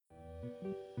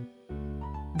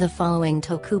The following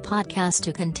Toku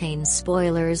podcast contains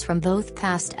spoilers from both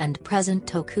past and present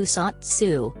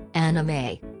tokusatsu,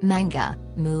 anime, manga,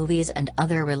 movies and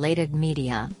other related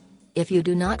media. If you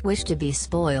do not wish to be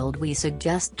spoiled, we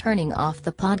suggest turning off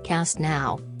the podcast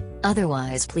now.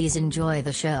 Otherwise, please enjoy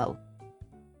the show.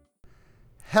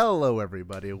 Hello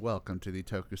everybody, welcome to the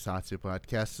Tokusatsu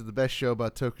Podcast, the best show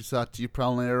about tokusatsu you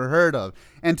probably never heard of.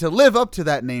 And to live up to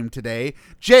that name today,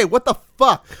 Jay, what the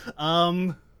fuck?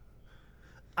 I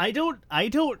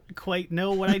don't quite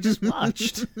know what I just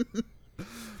watched.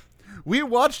 We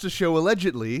watched a show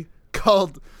allegedly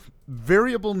called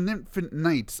Variable Nymphant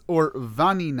Nights, or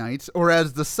Vani Nights, or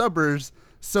as the subbers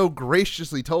so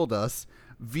graciously told us,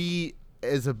 V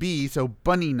as a B, so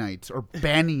Bunny Nights, or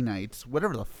Banny Nights,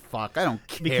 whatever the fuck, I don't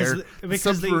care.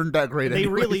 Because they weren't that great they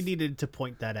anyways. really needed to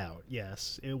point that out,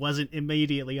 yes. It wasn't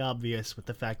immediately obvious with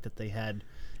the fact that they had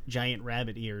giant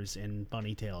rabbit ears and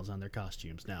bunny tails on their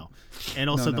costumes now. And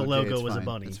also No, the Jay, logo it's was fine. a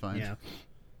bunny. It's fine. Yeah.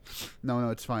 No,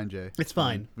 it's fine, Jay. It's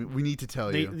fine. We need to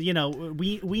tell you. You know,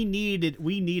 we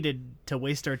needed to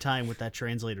waste our time with that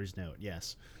translator's note,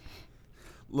 yes.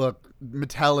 Look,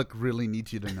 Metallic really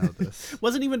needs you to know this. It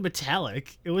wasn't even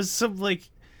metallic. It was some like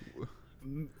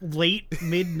late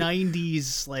mid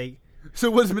 90s like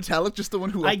So was Metallic just the one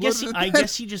who uploaded it? I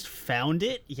guess he just found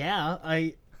it. Yeah,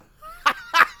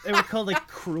 they were called like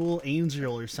Cruel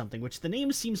Angel or something, which the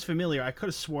name seems familiar. I could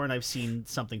have sworn I've seen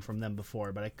something from them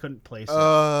before, but I couldn't place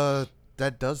it.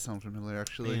 That does sound familiar,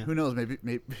 actually. Yeah. Who knows?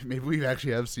 Maybe we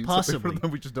actually have seen Possibly. something from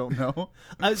them. We just don't know.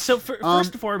 So first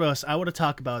and foremost, I want to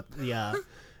talk about the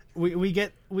we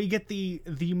get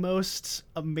the most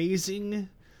amazing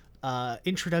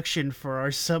introduction for our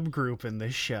subgroup in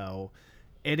this show.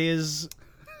 It is,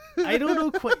 I don't know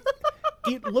quite.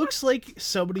 It looks like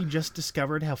somebody just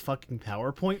discovered how fucking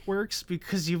PowerPoint works,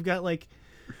 because you've got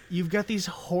these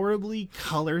horribly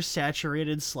color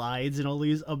saturated slides and all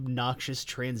these obnoxious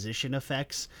transition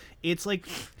effects. It's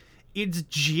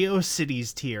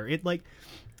GeoCities tier. It like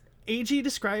AJ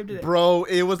described it. Bro,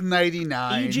 it was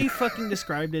 99. AJ fucking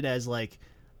described it as like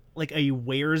a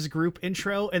Where's group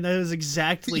intro, and that was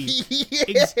exactly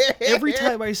every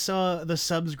time I saw the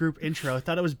subs group intro, I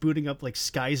thought I was booting up like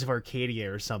Skies of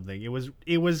Arcadia or something. It was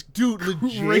Dude,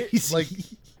 crazy. legit.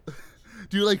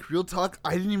 Dude, like, real talk,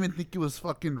 I didn't even think it was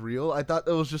fucking real. I thought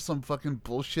it was just some fucking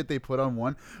bullshit they put on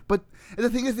one. But the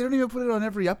thing is, they don't even put it on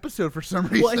every episode for some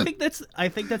reason. Well, I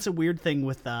think that's a weird thing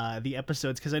with the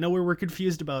episodes, because I know we were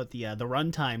confused about the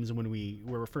run times when we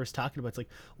were first talking about. It's like,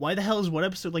 why the hell is one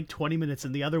episode like 20 minutes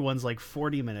and the other one's like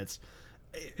 40 minutes?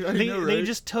 They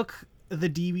just took the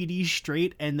DVD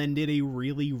straight and then did a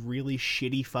really, really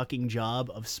shitty fucking job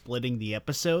of splitting the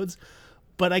episodes.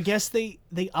 But I guess they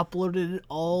uploaded it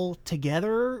all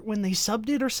together when they subbed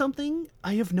it or something.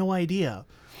 I have no idea.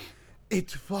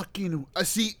 It's fucking...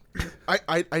 see,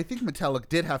 I think Metallic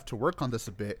did have to work on this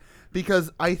a bit,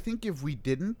 because I think if we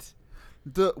didn't,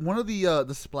 one of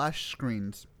the splash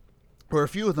screens, or a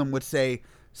few of them, would say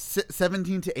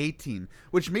 17 to 18,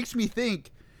 which makes me think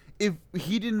if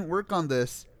he didn't work on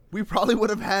this, we probably would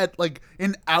have had like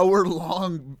an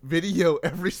hour-long video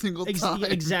every single time.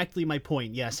 Exactly my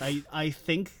point. Yes, I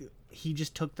think he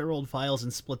just took their old files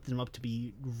and split them up to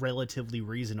be relatively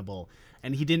reasonable,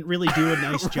 and he didn't really do a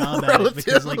nice job at it,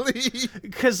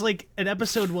 because an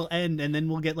episode will end and then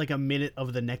we'll get like a minute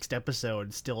of the next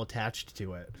episode still attached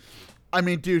to it. I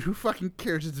mean, dude, who fucking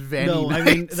cares? It's Vanny No, Nights. I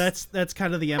mean that's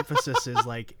kind of the emphasis is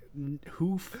like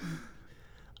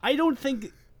I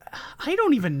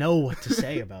don't even know what to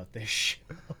say about this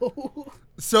show.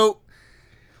 So,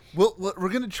 we're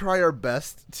going to try our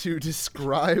best to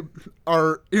describe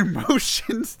our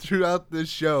emotions throughout this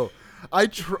show.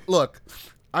 Look,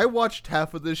 I watched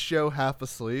half of this show half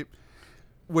asleep,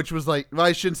 which was like, well,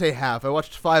 I shouldn't say half. I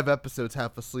watched 5 episodes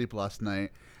half asleep last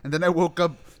night. And then I woke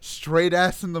up straight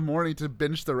ass in the morning to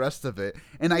binge the rest of it.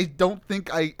 And I don't think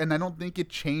it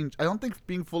changed. I don't think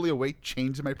being fully awake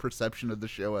changed my perception of the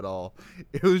show at all.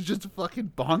 It was just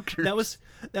fucking bonkers.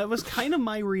 That was kind of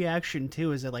my reaction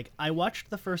too, is that like I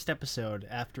watched the first episode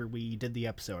after we did the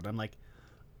episode. I'm like,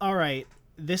 all right,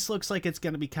 this looks like it's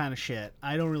going to be kind of shit.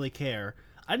 I don't really care.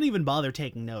 I didn't even bother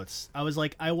taking notes. I was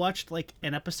like, I watched like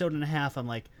an episode and a half. I'm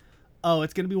like, oh,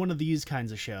 it's going to be one of these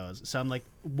kinds of shows. So I'm like,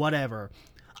 whatever.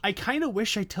 I kind of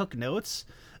wish I took notes,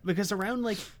 because around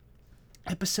like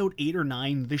episode 8 or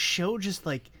 9, the show just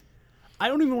like, I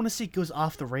don't even want to say it goes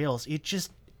off the rails.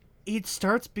 It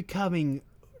starts becoming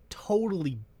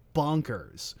totally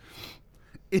bonkers.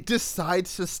 It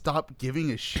decides to stop giving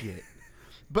a shit,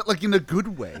 but like in a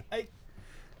good way.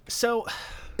 So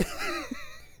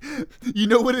You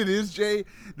know what it is, Jay?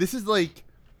 This is like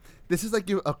This is like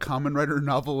if a Kamen Rider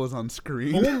novel was on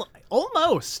screen.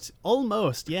 Almost,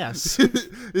 yes.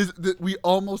 We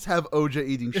almost have Oja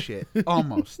eating shit.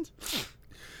 Almost.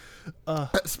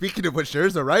 Speaking of which,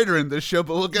 there's a writer in this show,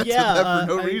 but we'll get to that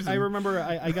for no reason. I remember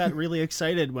I got really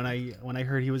excited when I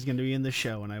heard he was going to be in the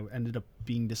show, and I ended up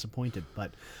being disappointed.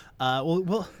 But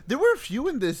well, there were a few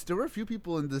in this. There were a few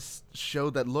people in this show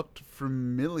that looked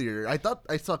familiar. I thought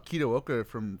I saw Kitooka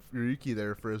from Ryuki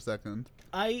there for a second.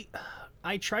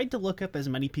 I tried to look up as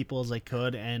many people as I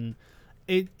could, and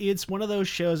it's one of those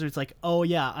shows where it's like, oh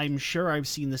yeah, I'm sure I've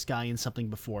seen this guy in something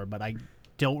before, but I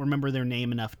don't remember their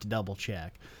name enough to double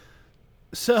check.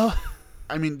 So,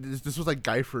 I mean, this was like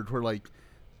Guyford, where like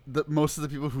most of the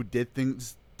people who did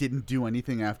things didn't do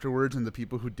anything afterwards, and the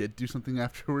people who did do something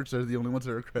afterwards are the only ones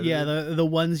that are credited. Yeah, the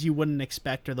ones you wouldn't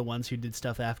expect are the ones who did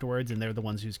stuff afterwards, and they're the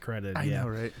ones who's credited. I know,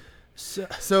 right?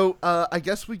 So I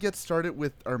guess we get started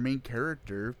with our main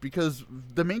character, because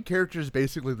the main character is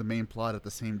basically the main plot at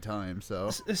the same time.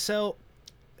 So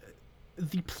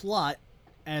the plot,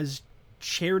 as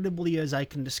charitably as I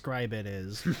can describe it,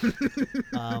 is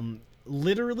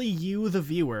literally you, the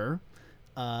viewer,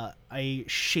 a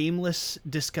shameless,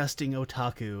 disgusting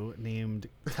otaku named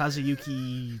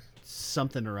Kazuyuki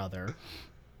something or other.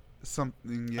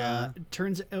 Something, yeah.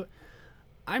 Turns out,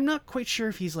 I'm not quite sure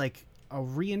if he's like a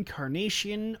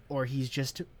reincarnation, or he's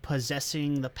just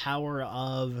possessing the power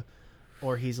of,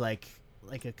 or he's like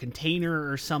a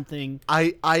container or something.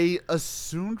 I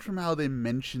assumed from how they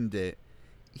mentioned it,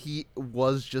 he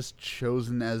was just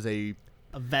chosen as a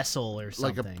vessel or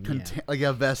something, like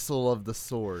a vessel of the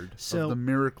sword, of the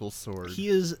miracle sword. He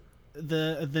is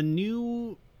the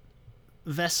new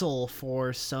vessel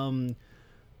for some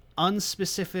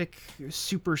unspecific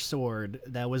super sword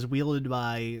that was wielded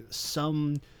by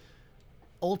some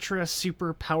ultra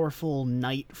super powerful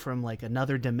knight from like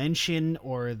another dimension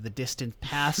or the distant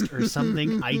past or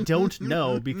something. I don't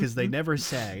know, because they never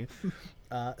say.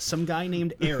 Some guy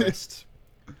named Arist.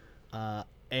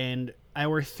 And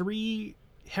our three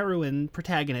heroine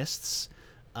protagonists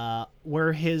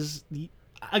were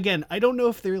again, I don't know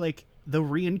if they're like the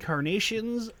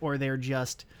reincarnations or they're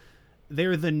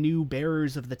the new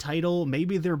bearers of the title.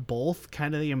 Maybe they're both,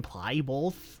 kind of, they imply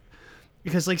both.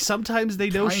 Because, like, sometimes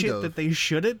they know shit that they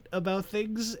shouldn't about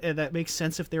things, and that makes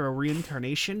sense if they're a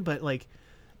reincarnation, but, like,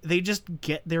 they just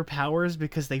get their powers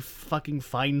because they fucking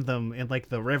find them in, like,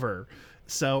 the river.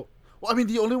 So... Well, I mean,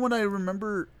 the only one I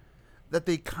remember that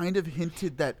they kind of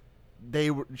hinted that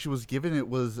she was given it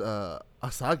was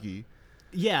Asagi.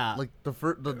 Yeah. Like,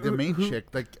 the main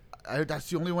chick. Like, that's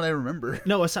the only one I remember.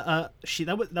 No,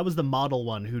 that was the model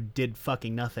one who did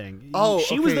fucking nothing.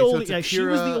 She was the only. She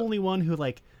was the only one who,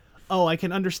 like, oh, I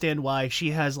can understand why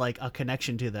she has like a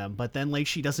connection to them, but then like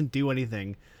she doesn't do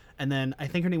anything. And then I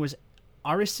think her name was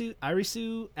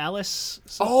Arisu, Alice.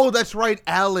 Oh, that's right,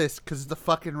 Alice, because the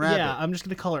fucking rabbit. Yeah, I'm just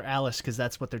gonna call her Alice because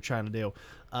that's what they're trying to do.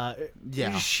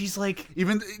 Yeah, she's like.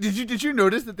 Even did you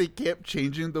notice that they kept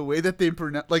changing the way that they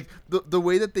pronounce, like the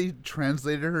way that they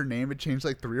translated her name? It changed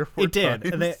like 3 or 4 times.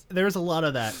 It did. And there was a lot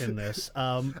of that in this.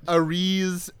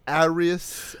 Arise,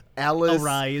 Alice,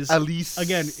 Alice.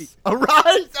 Again,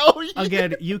 Arise. Oh, yeah.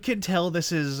 Again, you can tell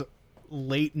this is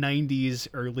late 90s,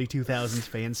 early 2000s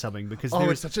fan subbing, because there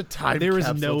is such a time there is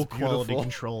capsule. no It's beautiful. quality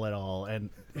control at all, and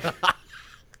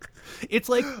it's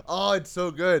like, oh, it's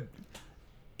so good.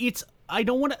 It's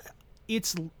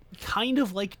kind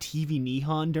of like TV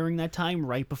Nihon during that time,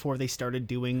 right before they started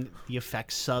doing the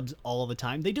effects subs all the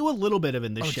time. They do a little bit of it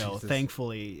in this show. Jesus.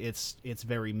 Thankfully, it's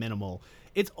very minimal.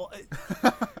 It's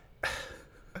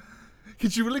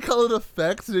Could you really call it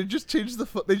effects? They just changed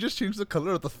the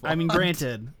color of the font. I mean,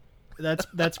 granted,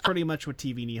 that's pretty much what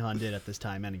TV Nihon did at this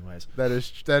time, anyways. That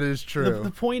is true.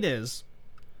 The point is,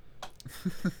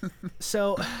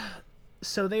 so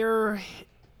they're,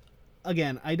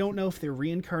 again, I don't know if they're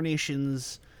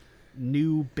reincarnations,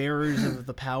 new bearers of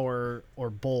the power, or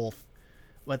both,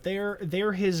 but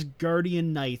they're his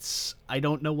guardian knights. I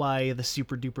don't know why the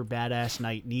super duper badass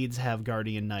knight needs to have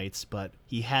guardian knights, but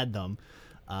he had them.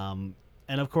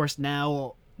 And of course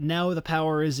now the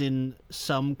power is in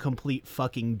some complete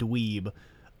fucking dweeb.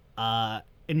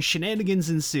 And shenanigans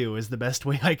ensue is the best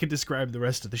way I could describe the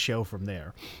rest of the show from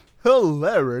there.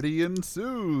 Hilarity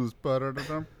ensues.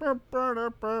 And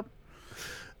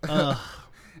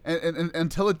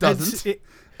until it doesn't.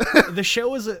 The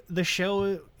show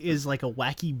is like a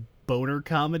wacky boner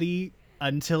comedy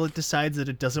until it decides that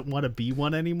it doesn't want to be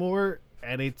one anymore,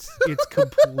 and it's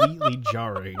completely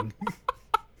jarring.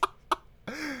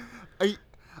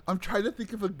 I'm trying to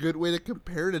think of a good way to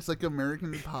compare it. It's like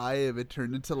American Pie if it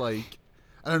turned into, like,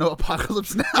 I don't know,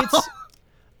 Apocalypse Now.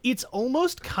 It's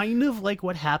almost kind of like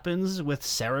what happens with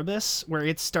Cerebus, where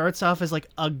it starts off as like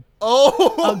a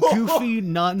goofy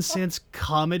nonsense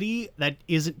comedy that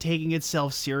isn't taking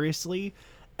itself seriously,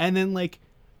 and then like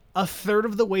a third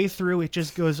of the way through it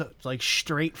just goes like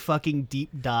straight fucking deep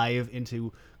dive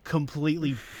into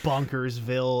completely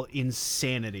bonkersville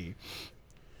insanity.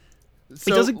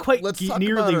 So it doesn't quite let's talk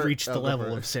nearly about reach the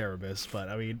level of Cerebus, but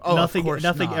I mean, Oh, of nothing course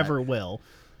not. ever will.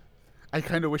 I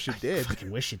kind of wish it did.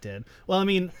 Fucking wish it did. Well, I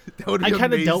mean, That would be I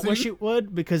kind of don't amazing. wish it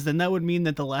would, because then that would mean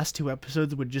that the last 2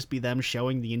 episodes would just be them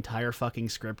showing the entire fucking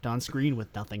script on screen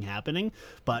with nothing happening.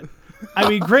 But I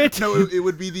mean, granted, No, it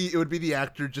would be the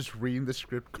actor just reading the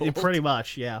script cold. pretty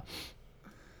much, yeah.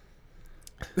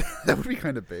 That would be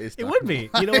kind of based. It would be.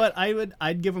 You know what?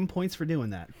 I'd give him points for doing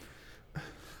that.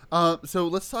 So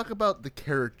let's talk about the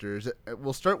characters.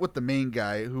 We'll start with the main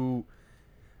guy, who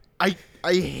I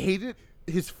hated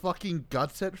his fucking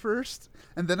guts at first,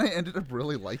 and then I ended up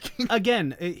really liking.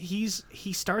 Again, he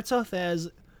starts off as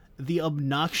the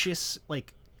obnoxious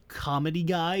like comedy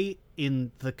guy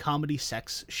in the comedy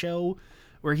sex show,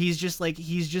 where he's just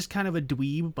kind of a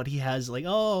dweeb, but he has like,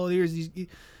 oh, there's these.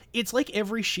 It's like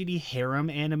every shitty harem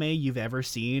anime you've ever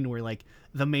seen, where like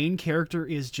the main character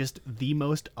is just the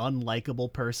most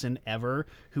unlikable person ever,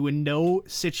 who in no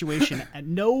situation, at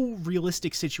no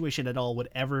realistic situation at all, would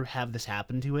ever have this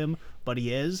happen to him, but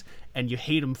he is, and you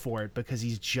hate him for it because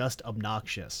he's just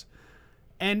obnoxious.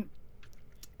 And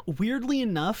weirdly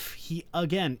enough, he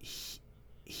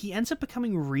ends up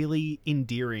becoming really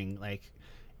endearing, like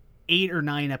 8 or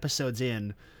 9 episodes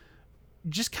in.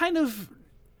 Just kind of,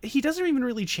 he doesn't even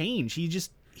really change. He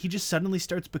just suddenly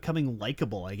starts becoming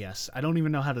likable, I guess. I don't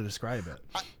even know how to describe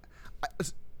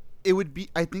it. It would be.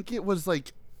 I think it was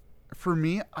like, for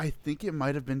me, I think it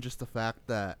might have been just the fact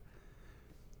that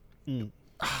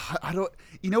I don't.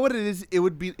 You know what it is? It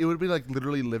would be like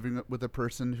literally living with a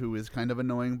person who is kind of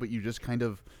annoying, but you just kind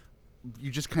of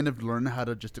learn how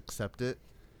to just accept it.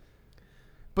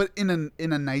 But in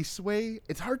a nice way.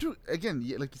 It's hard to, again,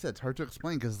 like you said, it's hard to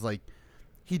explain, because like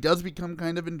he does become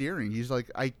kind of endearing. He's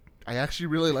like, I actually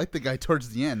really like the guy towards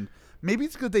the end. Maybe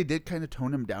it's because they did kind of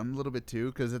tone him down a little bit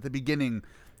too, because at the beginning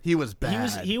he was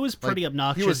bad. He was pretty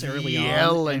obnoxious he was early on,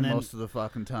 yelling and then most of the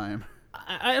fucking time.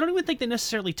 I don't even think they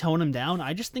necessarily tone him down.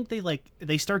 I just think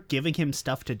they start giving him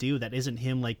stuff to do that isn't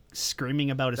him like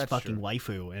screaming about his That's fucking true.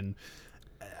 waifu, and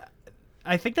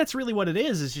I think that's really what it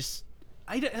is. Is just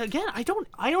I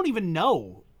don't even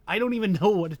know. I don't even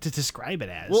know what to describe it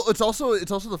as. Well, it's also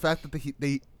the fact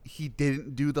that he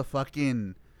didn't do the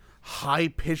fucking high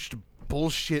pitched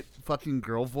bullshit fucking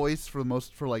girl voice for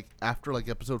like after like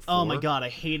episode 4. Oh my god, I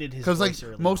hated his voice. Because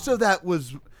like most of that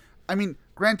was, I mean,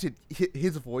 granted,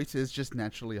 his voice is just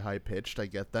naturally high pitched. I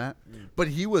get that, but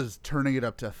he was turning it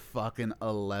up to fucking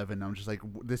 11. I'm just like,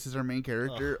 this is our main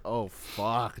character. Ugh. Oh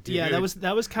fuck, dude. Yeah, that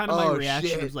was kind of my Oh, reaction.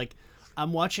 shit. It was like,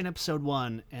 I'm watching episode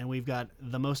 1, and we've got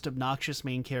the most obnoxious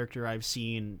main character I've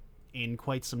seen in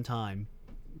quite some time,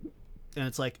 and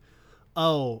it's like,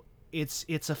 oh,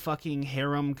 it's a fucking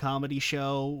harem comedy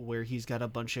show where he's got a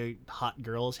bunch of hot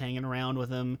girls hanging around with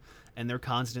him, and they're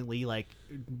constantly like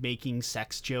making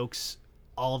sex jokes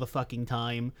all the fucking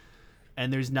time,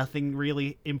 and there's nothing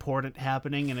really important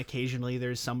happening, and occasionally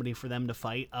there's somebody for them to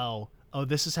fight. Oh,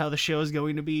 this is how the show is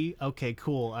going to be? Okay,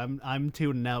 cool. I'm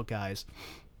tuning out, guys.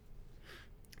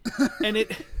 And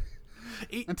it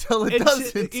Until it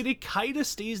doesn't. It kind of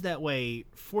stays that way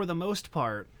for the most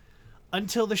part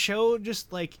until the show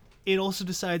just like, it also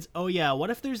decides, oh yeah, what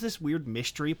if there's this weird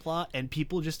mystery plot and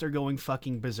people just are going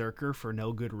fucking berserker for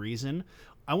no good reason?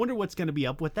 I wonder what's going to be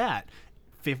up with that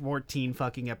 14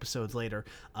 fucking episodes later.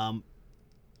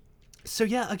 So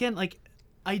yeah, again, like,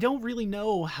 I don't really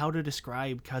know how to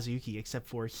describe Kazuyuki except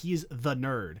for he's the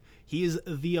nerd. He is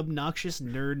the obnoxious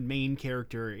nerd main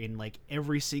character in like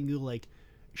every single like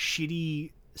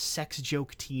shitty sex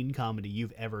joke teen comedy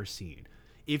you've ever seen.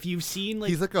 If you've seen like,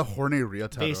 he's like a horny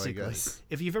Ryotaro, basically, I guess.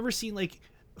 if you've ever seen like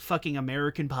fucking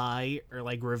American Pie or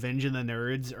like Revenge of the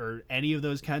Nerds or any of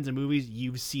those kinds of movies,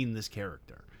 you've seen this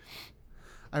character.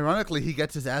 Ironically, he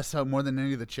gets his ass out more than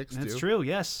any of the chicks do. That's true.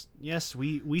 Yes,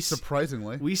 we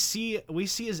Surprisingly, we see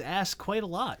his ass quite a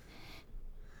lot.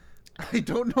 I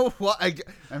don't know why.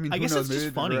 I mean, I who guess knows? it's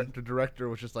just Maybe funny. The director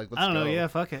was just like, let's I don't know. go. Yeah,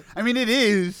 fuck it. I mean, it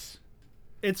is.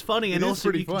 It's funny, and It is also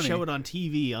pretty you can funny. show it on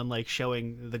TV, unlike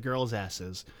showing the girls'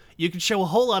 asses. You can show a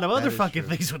whole lot of other is fucking true.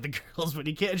 things with the girls, but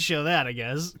you can't show that, I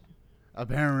guess.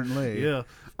 Apparently. Yeah.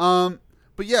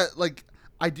 But yeah, like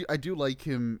I do like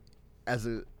him as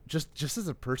a just as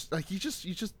a person. Like he's just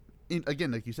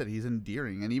again, like you said, he's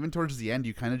endearing, and even towards the end,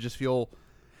 you kind of just feel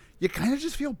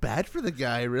bad for the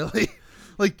guy, really.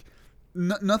 Like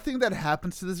nothing that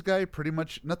happens to this guy, pretty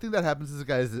much nothing that happens to this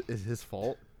guy is his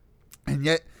fault, and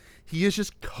yet he is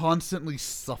just constantly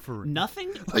suffering. Nothing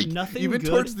even good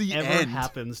towards the ever end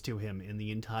happens to him in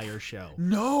the entire show.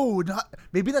 No, not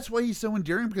maybe that's why he's so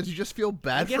endearing, because you just feel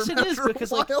bad I guess for him it is, after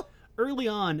because a like while. early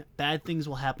on, bad things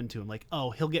will happen to him. Like,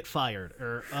 oh, he'll get fired,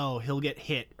 or oh, he'll get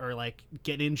hit, or like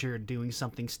get injured doing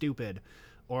something stupid,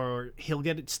 or he'll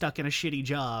get stuck in a shitty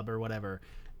job or whatever.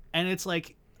 And it's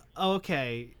like,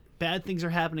 okay, bad things are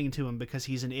happening to him because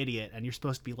he's an idiot, and you're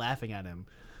supposed to be laughing at him.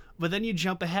 But then you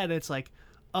jump ahead, and it's like,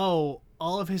 oh,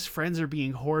 all of his friends are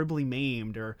being horribly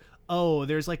maimed, or oh,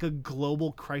 there's like a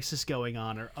global crisis going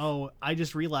on, or oh, I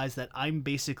just realized that I'm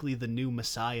basically the new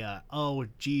Messiah. Oh,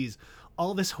 geez,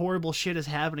 all this horrible shit is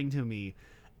happening to me.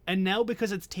 And now,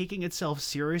 because it's taking itself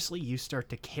seriously, you start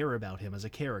to care about him as a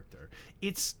character.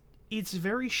 It's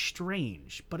very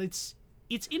strange, but it's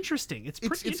interesting. It's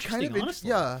pretty interesting, kind of honestly.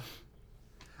 yeah.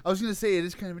 I was gonna say it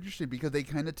is kind of interesting because they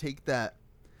kind of take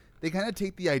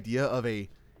the idea of a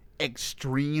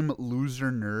extreme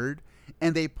loser nerd,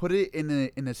 and they put it in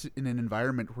an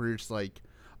environment where it's like,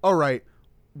 all right,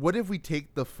 what if we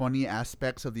take the funny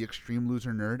aspects of the extreme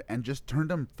loser nerd and just turn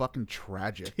them fucking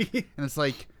tragic? And it's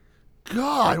like,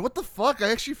 God, what the fuck? I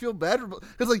actually feel bad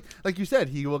because like you said,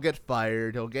 he will get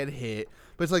fired, he'll get hit,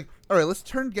 but it's like, all right, let's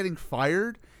turn getting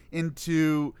fired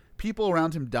into people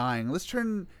around him dying. Let's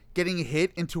turn getting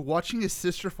hit into watching his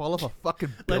sister fall off a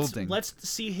fucking building. Let's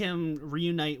see him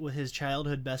reunite with his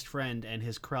childhood best friend and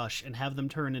his crush and have them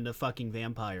turn into fucking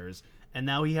vampires. And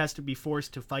now he has to be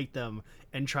forced to fight them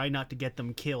and try not to get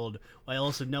them killed, while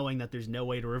also knowing that there's no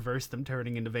way to reverse them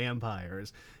turning into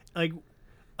vampires. Like,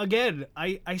 again,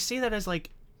 I say that as like,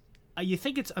 you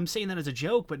think I'm saying that as a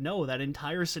joke, but no, that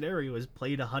entire scenario is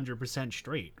played 100%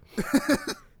 straight.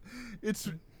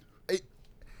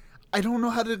 I don't know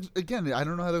how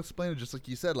to explain it, just like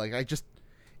you said. Like,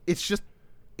 it's just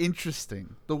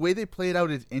interesting. The way they play it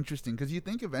out is interesting, because you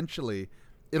think eventually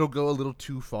it'll go a little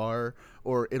too far,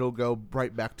 or it'll go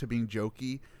right back to being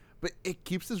jokey, but it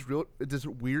keeps this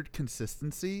weird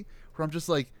consistency where I'm just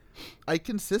like, I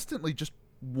consistently just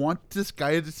want this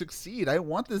guy to succeed. I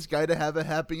want this guy to have a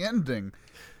happy ending,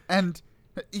 and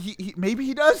he maybe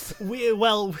he does. We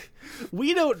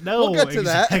don't know We'll get to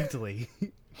that. exactly.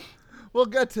 We'll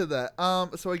get to that.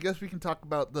 So I guess we can talk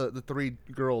about the three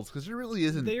girls, because there really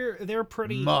isn't. They're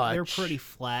pretty much. They're pretty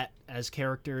flat as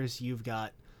characters. You've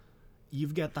got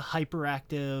the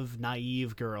hyperactive,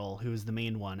 naive girl who's the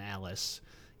main one, Alice.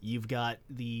 You've got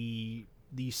the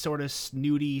sort of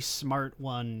snooty, smart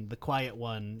one, the quiet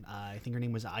one. I think her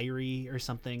name was Irie or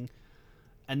something.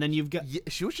 And then you've got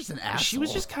she was just an asshole. She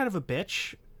was just kind of a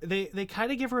bitch. They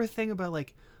kind of give her a thing about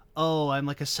like, oh, I'm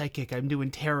like a psychic, I'm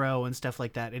doing tarot and stuff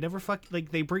like that. It never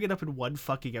they bring it up in one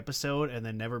fucking episode and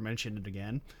then never mention it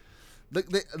again.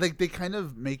 They kind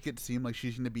of make it seem like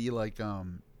she's gonna be like how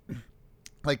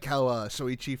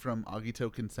Soichi from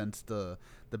Agito can sense the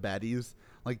baddies.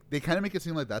 Like, they kind of make it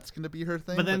seem like that's gonna be her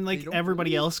thing. But then like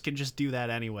everybody else can just do that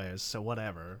anyways, so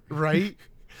whatever. Right?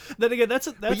 Then again, that's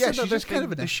another thing kind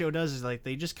of the show does, is like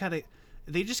they just kind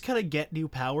of get new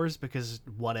powers because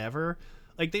whatever.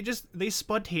 Like, they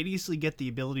spontaneously get the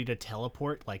ability to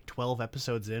teleport like 12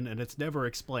 episodes in, and it's never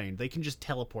explained. They can just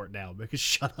teleport now because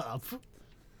shut up.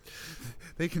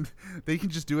 They can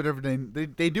just do whatever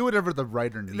they do whatever the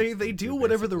writer needs. They do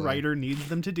whatever the writer needs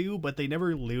them to do, but they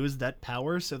never lose that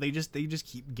power, so they just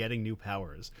keep getting new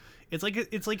powers. It's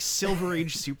like Silver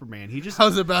Age Superman. I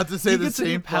was about to say the same he gets a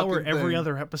new power every thing.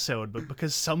 other episode, but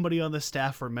because somebody on the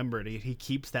staff remembered it, he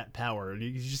keeps that power, and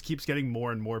he just keeps getting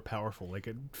more and more powerful, like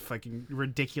a fucking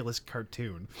ridiculous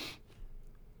cartoon.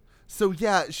 So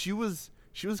yeah, she was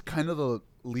kind of the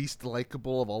least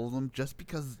likable of all of them, just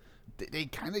because they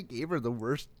kind of gave her the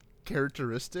worst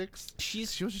characteristics. She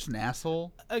was just an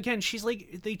asshole. Again, she's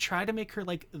like, they try to make her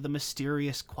like the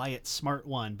mysterious, quiet, smart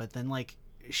one, but then like,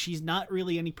 she's not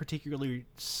really any particularly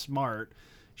smart.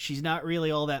 She's not really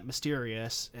all that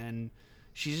mysterious, and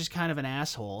she's just kind of an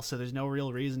asshole, so there's no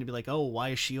real reason to be like, oh, why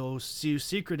is she so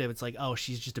secretive? It's like, oh,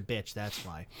 she's just a bitch, that's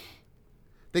why.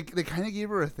 They kind of gave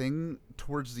her a thing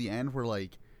towards the end where,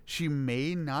 like, she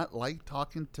may not like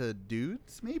talking to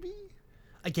dudes, maybe?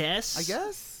 I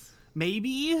guess.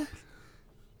 Maybe.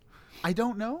 I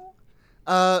don't know.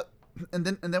 And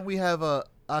then we have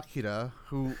Akira,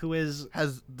 who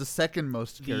has the second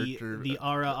most character. The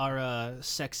Ara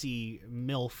sexy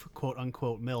MILF, quote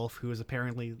unquote MILF, who is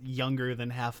apparently younger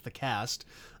than half the cast,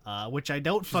 which I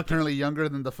don't She's apparently younger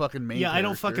than the fucking main character. I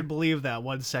don't fucking believe that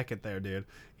 1 second there, dude.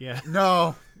 Yeah.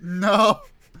 No.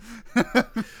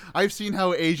 I've seen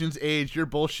how Asians age. You're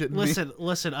bullshitting me.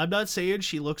 Listen. I'm not saying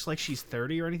she looks like she's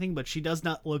 30 or anything, but she does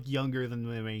not look younger than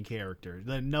the main character.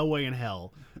 No way in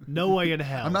hell. No way in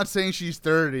hell. I'm not saying she's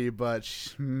 30, but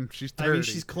she's 30. I mean,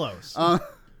 she's close.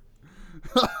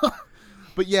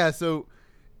 But yeah, so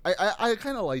I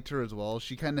kind of liked her as well.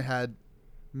 She kind of had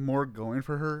more going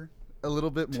for her, a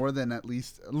little bit more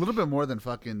than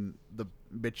fucking the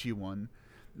bitchy one.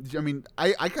 I mean,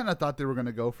 I kind of thought they were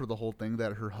gonna go for the whole thing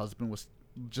that her husband was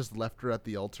just left her at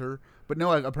the altar, but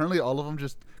no. Apparently, all of them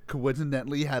just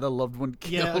coincidentally had a loved one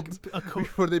killed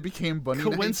before they became bunny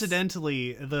knights.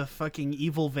 Coincidentally, the fucking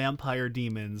evil vampire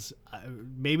demons.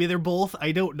 Maybe they're both.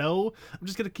 I don't know. I'm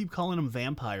just gonna keep calling them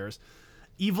vampires.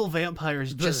 Evil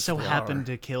vampires just so happened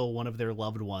to kill one of their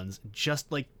loved ones,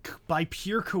 just like by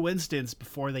pure coincidence,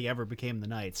 before they ever became the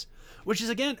knights. Which is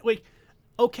again, like,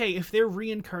 okay, if they're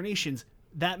reincarnations,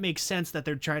 that makes sense that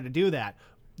they're trying to do that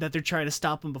they're trying to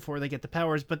stop them before they get the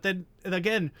powers. But then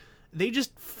again, they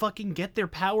just fucking get their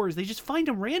powers. They just find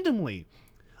them randomly.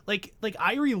 Like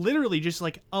Irie literally just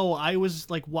like, oh, I was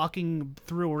like walking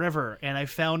through a river and I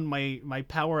found my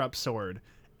power up sword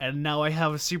and now I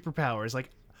have superpowers. Like,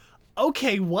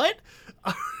 okay, what?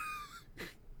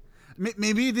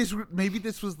 Maybe this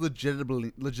was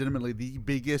legitimately the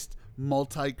biggest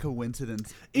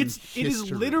multi-coincidence. It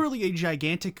is literally a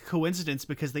gigantic coincidence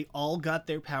because they all got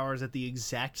their powers at the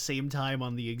exact same time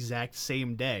on the exact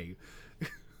same day.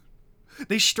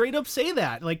 They straight up say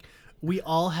that. Like, we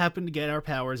all happen to get our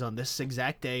powers on this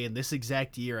exact day in this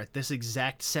exact year at this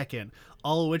exact second,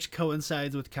 all of which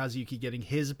coincides with Kazuyuki getting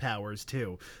his powers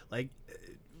too. Like,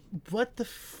 what the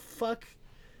fuck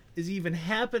is even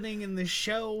happening in this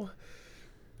show?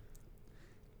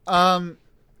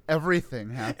 Everything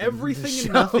happens. Everything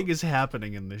and nothing is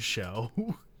happening in this show.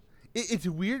 It's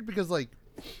weird because like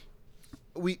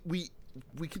we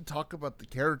can talk about the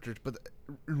characters, but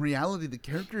in reality, the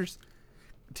characters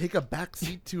take a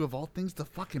backseat to, of all things, the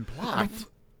fucking plot.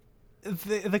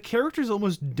 The characters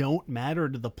almost don't matter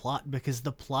to the plot because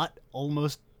the plot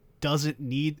almost doesn't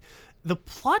need. The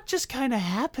plot just kind of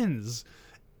happens.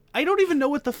 I don't even know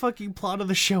what the fucking plot of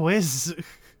the show is.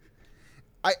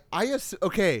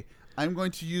 Okay, I'm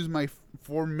going to use my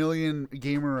 4 million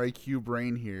gamer IQ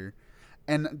brain here,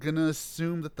 and I'm gonna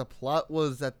assume that the plot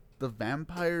was that the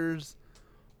vampires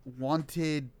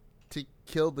wanted to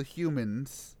kill the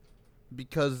humans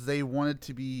because they wanted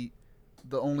to be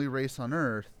the only race on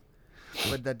Earth.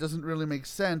 But that doesn't really make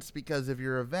sense because if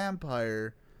you're a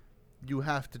vampire, you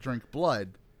have to drink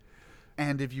blood.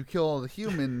 And if you kill all the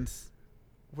humans,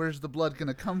 where's the blood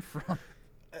gonna come from?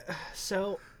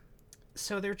 So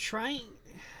they're trying.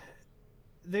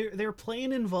 Their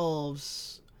plan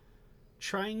involves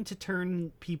trying to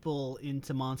turn people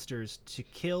into monsters to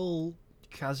kill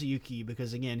Kazuyuki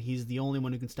because again he's the only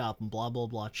one who can stop him. Blah blah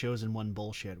blah. Chosen one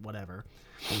bullshit. Whatever.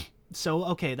 So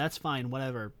okay, that's fine.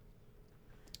 Whatever.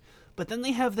 But then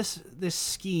they have this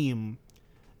scheme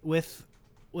with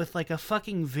like a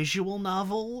fucking visual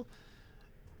novel,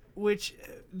 which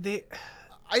they.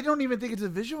 I don't even think it's a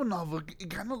visual novel. It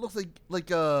kind of looks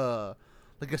like a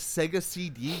Sega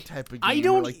CD type of game.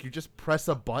 Where, like, you just press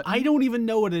a button. I don't even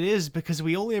know what it is because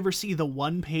we only ever see the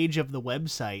one page of the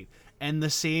website and the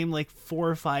same like 4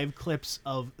 or 5 clips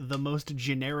of the most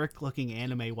generic looking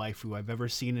anime waifu I've ever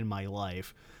seen in my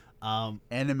life.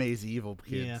 Anime's evil,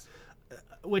 kids. Yeah.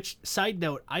 Which, side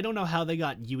note, I don't know how they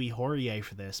got Yui Horie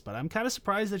for this, but I'm kind of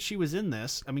surprised that she was in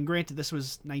this. I mean, granted, this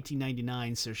was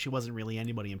 1999, so she wasn't really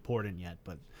anybody important yet,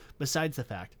 but besides the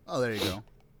fact. Oh, there you go.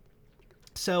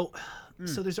 So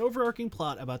there's overarching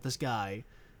plot about this guy,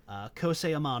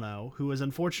 Kosei Amano, who is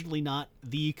unfortunately not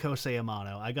the Kosei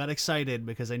Amano. I got excited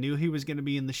because I knew he was going to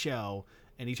be in the show,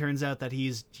 and he turns out that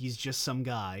he's just some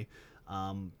guy.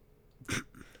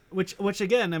 Which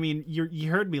again, I mean,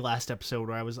 you heard me last episode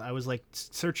where I was like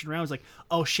searching around, I was like,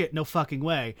 oh shit, no fucking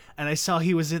way, and I saw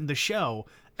he was in the show,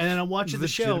 and then I'm watching the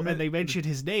show and they mentioned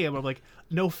his name, and I'm like,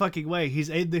 no fucking way, he's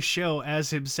in the show as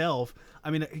himself.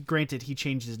 I mean, granted, he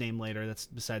changed his name later. That's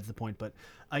besides the point. But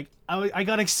I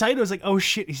got excited. I was like, oh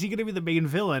shit, is he gonna be the main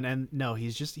villain? And no,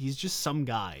 he's just some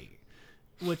guy.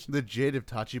 Which legit, if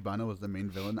Tachibana was the main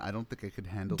villain, I don't think I could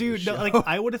handle. Dude, no, like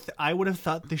I would have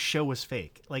thought this show was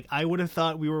fake. Like I would have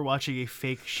thought we were watching a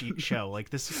fake show. Like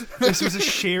this was a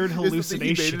shared hallucination. He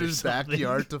made it in his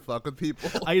backyard to fuck with people.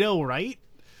 I know, right?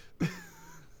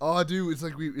 Oh, dude, it's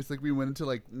like we went into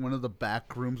like one of the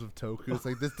back rooms of Toku. It's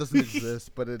like this doesn't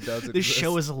exist, but it does exist. This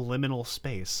show is a liminal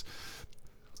space.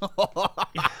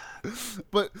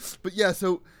 But yeah,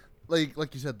 so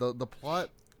like you said, the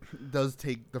plot does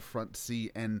take the front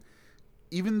seat, and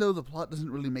even though the plot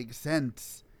doesn't really make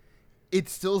sense, it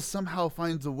still somehow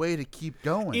finds a way to keep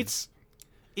going.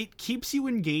 It keeps you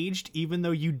engaged even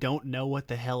though you don't know what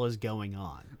the hell is going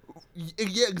on.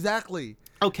 Yeah, exactly.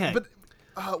 Okay. But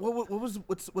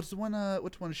what's the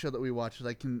one show that we watched that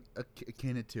I can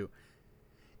akin it to?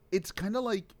 It's kind of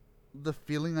like the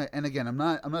feeling and again, I'm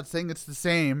not saying it's the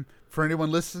same for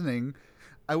anyone listening.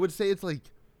 I would say it's like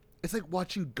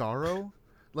watching Garo,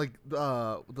 like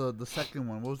the second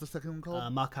one. What was the second one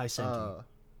called? Makai Senki.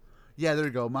 Yeah, there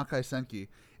you go, Makai Senki.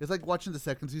 It's like watching the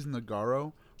second season of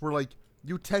Garo, where like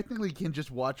you technically can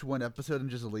just watch one episode and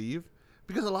just leave,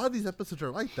 because a lot of these episodes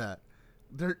are like that.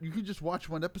 You can just watch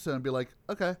one episode and be like,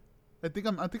 okay, I think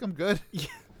I'm good. Yeah.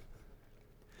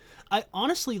 I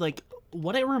honestly, like,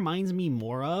 what it reminds me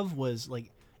more of was, like,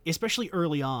 especially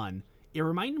early on, it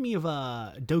reminded me of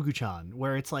Dogu-chan,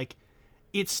 where it's like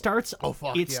it starts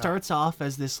starts off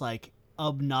as this like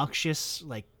obnoxious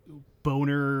like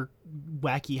boner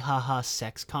wacky haha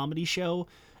sex comedy show,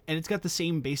 and it's got the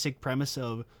same basic premise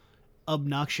of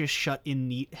obnoxious shut in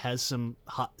neat has some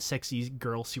hot sexy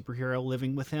girl superhero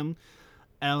living with him.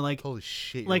 And I'm like, holy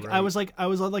shit, like right. I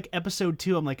was on like episode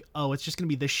 2, I'm like, oh, it's just gonna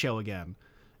be this show again.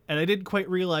 And I didn't quite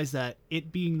realize that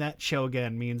it being that show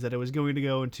again means that it was going to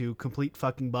go into complete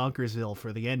fucking bonkersville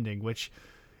for the ending, which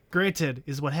granted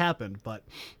is what happened, but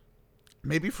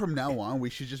maybe from now on we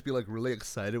should just be like really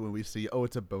excited when we see, oh,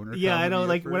 it's a boner yeah, I know,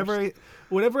 like first.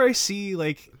 whenever I see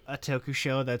like a toku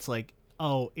show that's like,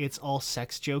 oh, it's all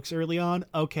sex jokes early on,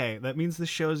 okay, that means the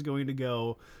show is going to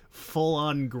go full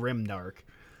on grimdark.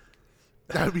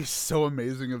 That would be so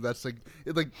amazing if that's like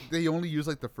they only use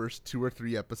like the first 2 or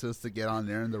 3 episodes to get on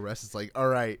there, and the rest is like, all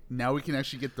right, now we can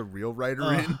actually get the real writer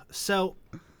in. So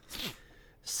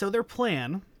their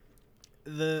plan,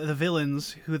 the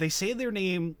villains, who they say their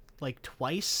name like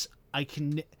twice,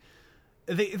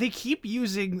 they keep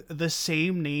using the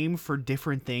same name for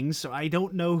different things, so I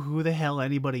don't know who the hell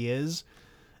anybody is.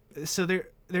 So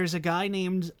there's a guy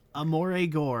named Amore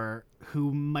Gore,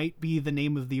 who might be the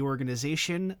name of the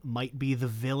organization, might be the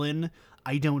villain,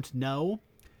 I don't know.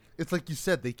 It's like you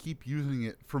said, they keep using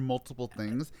it for multiple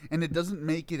things, and it doesn't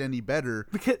make it any better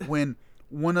when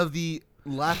one of the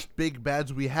last big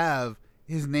bads we have,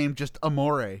 his name just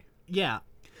Amore. Yeah.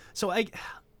 So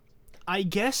I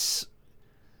guess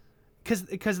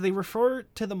because they refer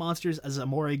to the monsters as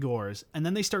Amore Gores, and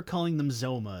then they start calling them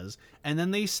Zomas, and then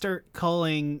they start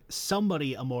calling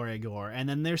somebody Amore Gore, and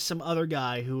then there's some other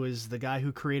guy who is the guy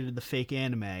who created the fake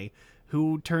anime,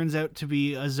 who turns out to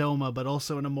be a Zoma but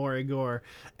also an Amore Gore,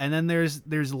 and then there's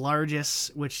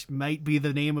Largus, which might be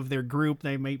the name of their group,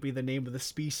 they might be the name of the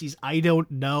species, I don't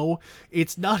know,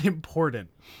 it's not important.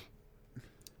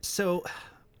 So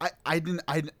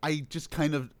I just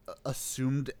kind of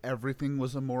assumed everything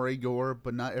was Amore Gore,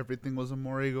 but not everything was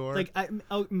Amore Gore. Like,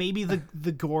 maybe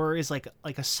the gore is like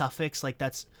a suffix, like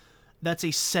that's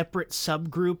a separate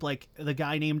subgroup. Like the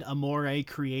guy named Amore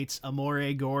creates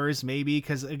Amore Gores, maybe,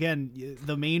 because again,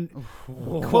 the main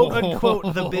quote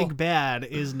unquote the big bad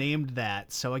is named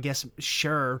that. So I guess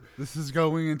sure. This is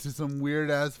going into some weird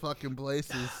ass fucking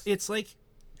places. It's like.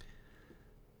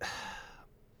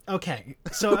 Okay,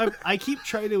 so I keep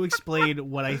trying to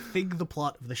explain what I think the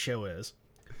plot of the show is.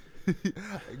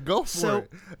 Go for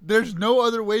it. There's no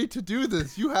other way to do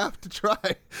this. You have to try.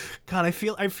 God, I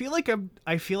feel like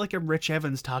I'm Rich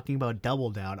Evans talking about Double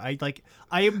Down. I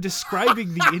am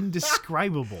describing the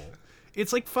indescribable.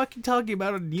 It's like fucking talking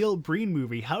about a Neil Breen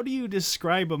movie. How do you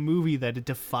describe a movie that it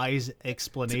defies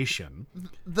explanation?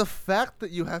 The fact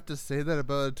that you have to say that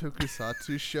about a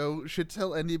tokusatsu show should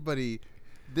tell anybody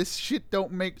this shit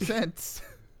don't make sense.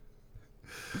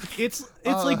 It's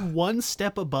like one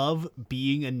step above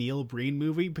being a Neil Breen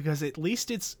movie, because at least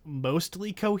it's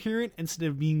mostly coherent instead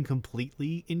of being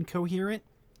completely incoherent.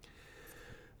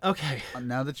 Okay.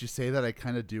 Now that you say that, I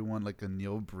kind of do want like a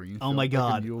Neil Breen. Oh my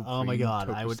god! Oh my god!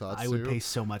 I would pay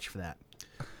so much for that.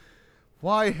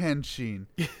 Why Henshin?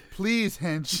 Please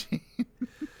Henshin.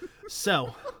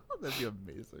 So that'd be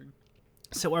amazing.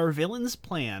 So our villain's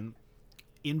plan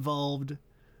involved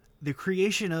the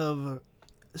creation of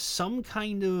some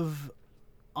kind of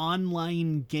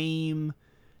online game,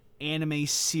 anime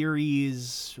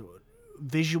series,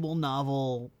 visual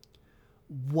novel,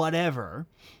 whatever.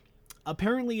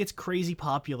 Apparently it's crazy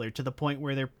popular to the point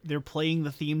where they're playing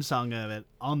the theme song of it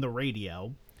on the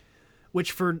radio,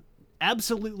 which for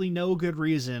absolutely no good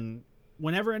reason,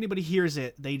 whenever anybody hears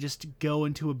it, they just go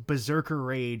into a berserker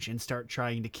rage and start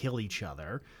trying to kill each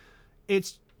other.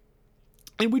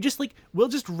 And we'll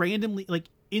just randomly, like,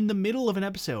 in the middle of an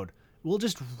episode, we'll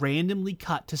just randomly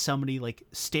cut to somebody, like,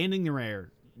 standing there,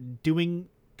 doing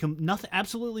nothing,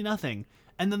 absolutely nothing,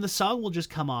 and then the song will just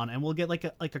come on, and we'll get like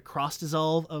a cross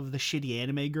dissolve of the shitty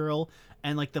anime girl,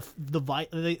 and like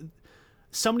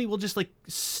somebody will just like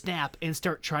snap and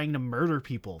start trying to murder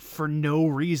people for no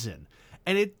reason,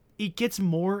 and it gets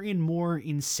more and more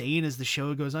insane as the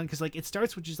show goes on, because like it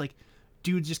starts with just like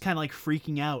dudes just kind of like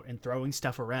freaking out and throwing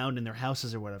stuff around in their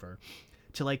houses or whatever,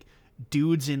 to like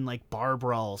dudes in like bar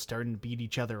brawls starting to beat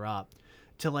each other up,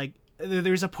 to like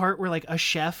there's a part where like a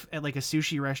chef at like a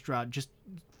sushi restaurant just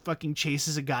fucking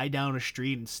chases a guy down a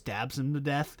street and stabs him to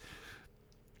death.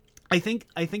 I think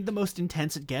the most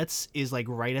intense it gets is like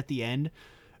right at the end,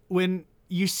 when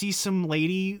you see some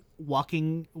lady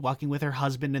walking with her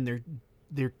husband and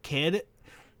their kid,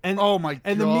 and Oh my god.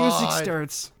 and the music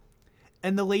starts,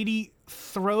 and the lady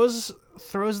throws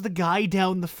the guy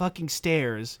down the fucking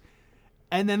stairs,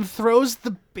 and then throws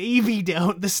the baby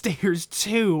down the stairs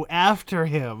too after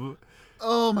him.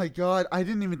 Oh my god, I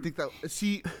didn't even think that.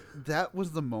 See, that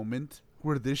was the moment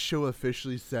where this show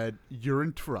officially said, you're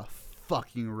in for a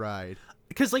fucking ride.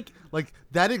 Because like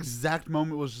that exact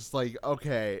moment was just like,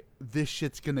 okay, this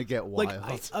shit's gonna get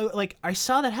wild. I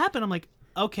saw that happen. I'm like,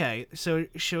 okay, so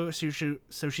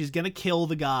she's gonna kill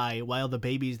the guy while the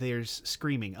baby's there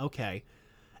screaming. Okay,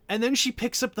 and then she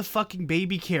picks up the fucking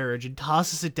baby carriage and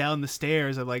tosses it down the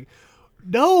stairs. I'm like,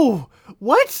 no,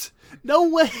 what? No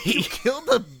way! You killed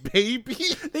the baby?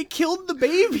 They killed the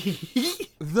baby.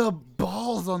 The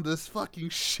balls on this fucking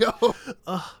show.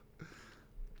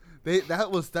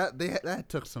 That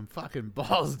took some fucking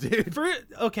balls, dude.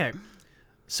 Okay,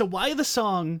 so why the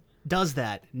song does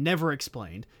that, never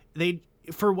explained.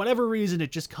 For whatever reason,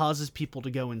 it just causes people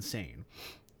to go insane.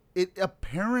 It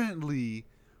apparently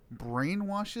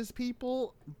brainwashes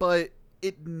people, but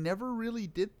it never really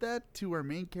did that to our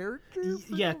main character.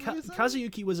 Yeah,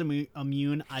 Kazuyuki was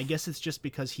immune. I guess it's just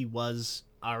because he was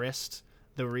Arist,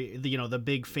 the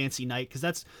big fancy knight, because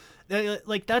that's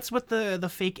what the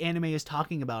fake anime is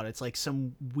talking about. It's like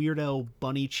some weirdo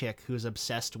bunny chick who's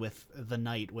obsessed with the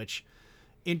knight, which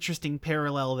interesting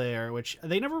parallel there, which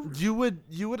they never. You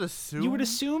would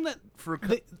assume that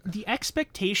the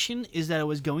expectation is that it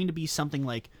was going to be something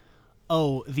like,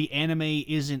 oh, the anime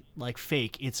isn't like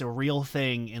fake, it's a real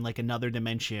thing in like another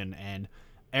dimension, and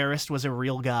Arist was a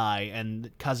real guy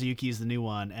and Kazuyuki is the new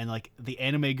one, and like the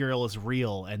anime girl is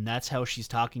real and that's how she's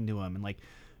talking to him, and like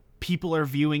people are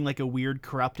viewing like a weird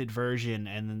corrupted version,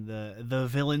 and the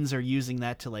villains are using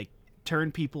that to like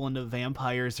turn people into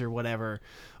vampires or whatever.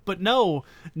 But no,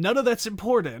 none of that's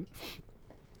important.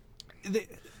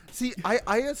 See,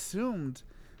 I assumed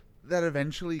that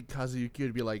eventually Kazuyuki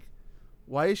would be like,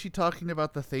 why is she talking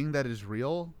about the thing that is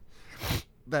real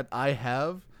that I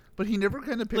have? But he never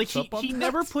kind of picks up on that. He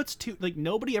never puts two, like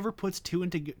nobody ever puts two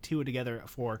together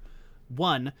for,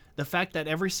 one, the fact that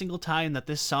every single time that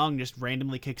this song just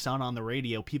randomly kicks on the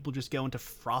radio, people just go into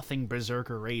frothing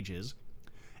berserker rages.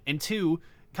 And two,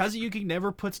 Kazuyuki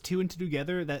never puts two and two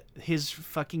together that his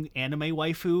fucking anime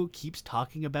waifu keeps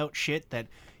talking about shit that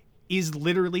is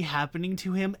literally happening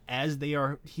to him as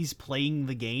he's playing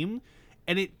the game,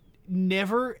 and it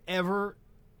never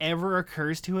ever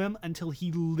occurs to him until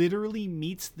he literally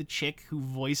meets the chick who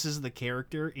voices the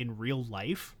character in real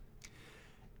life.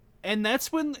 And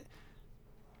that's when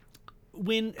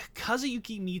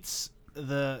Kazuyuki meets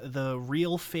the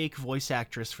real fake voice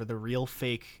actress for the real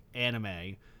fake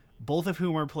anime, both of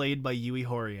whom are played by Yui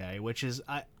Horie, which is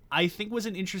I think was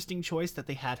an interesting choice that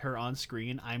they had her on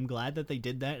screen. I'm glad that they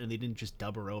did that and they didn't just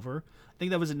dub her over. I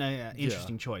think that was an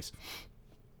interesting choice.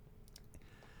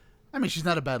 I mean, she's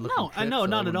not a bad looking chick. No, so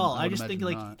not at all. I just think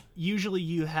like not. usually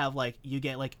you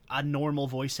get like a normal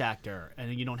voice actor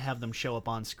and you don't have them show up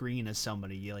on screen as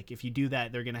somebody. Like if you do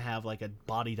that, they're gonna have like a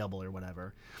body double or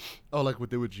whatever. Oh, like what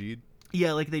they with Jeed?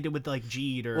 Yeah, like they did with like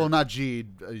Jeed or. Well, not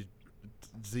Jeed,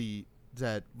 Z,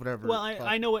 whatever. Well,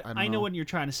 I know what you're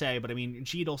trying to say, but I mean,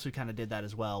 Jeed also kind of did that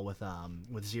as well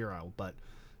with Zero, but.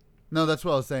 No, that's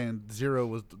what I was saying.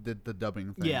 Zero did the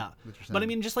dubbing thing. Yeah, but I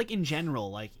mean, just like in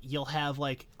general, like you'll have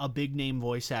like a big name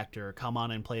voice actor come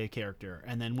on and play a character,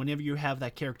 and then whenever you have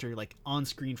that character like on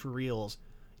screen for reals,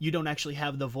 you don't actually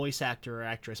have the voice actor or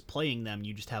actress playing them.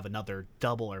 You just have another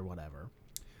double or whatever.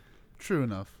 True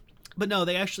enough. But no,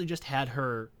 they actually just had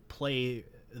her play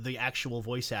the actual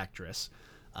voice actress.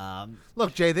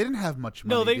 Look, Jay, they didn't have much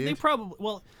money. No, they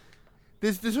probably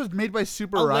This was made by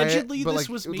Subaraya. Allegedly, but this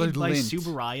was made by Lint.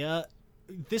 Subaraya.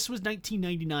 This was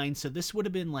 1999, so this would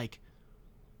have been like,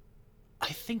 I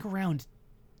think around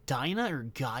Dyna or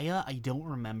Gaia. I don't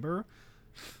remember.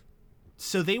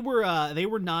 So they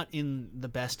were not in the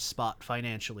best spot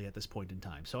financially at this point in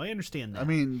time. So I understand that. I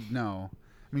mean, no.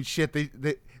 I mean, shit.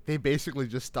 They basically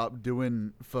just stopped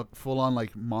doing full on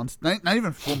like monster. Not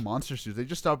even full monster suits. They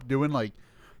just stopped doing like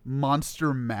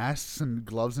monster masks and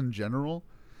gloves in general.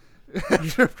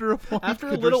 After a point, After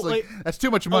a little, like, that's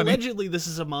too much money. Allegedly, this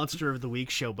is a Monster of the Week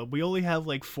show, but we only have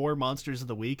like 4 Monsters of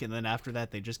the Week, and then after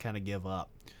that, they just kind of give up.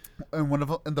 And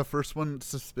and the first one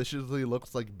suspiciously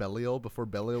looks like Belial before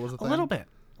Belial was a thing.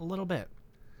 A little bit.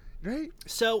 Right?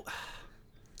 So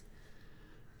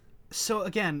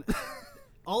again,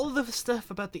 all of the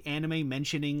stuff about the anime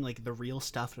mentioning like the real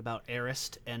stuff about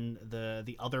Arist and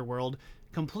the other world,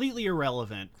 completely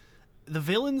irrelevant. The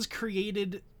villains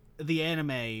created the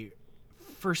anime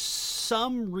for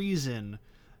some reason,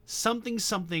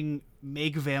 something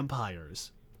make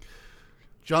vampires.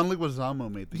 John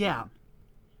Leguizamo made the Yeah. game.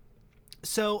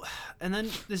 So, and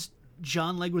then this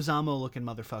John Leguizamo looking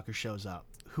motherfucker shows up,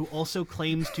 who also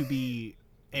claims to be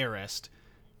Arist,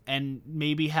 and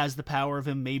maybe has the power of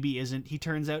him, maybe isn't. He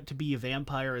turns out to be a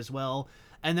vampire as well.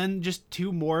 And then just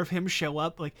 2 more of him show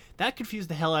up. Like, that confused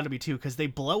the hell out of me too, because they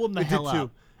blow him the hell did too.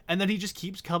 up. And then he just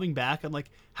keeps coming back. I'm like,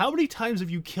 how many times have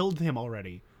you killed him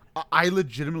already? I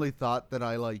legitimately thought that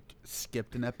I like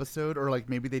skipped an episode, or like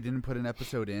maybe they didn't put an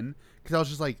episode in, because I was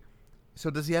just like, so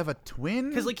does he have a twin?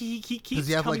 Because like he keeps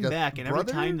he have, coming like, a back, and brother?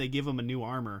 every time they give him a new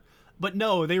armor. But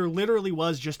no, there literally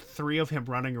was just 3 of him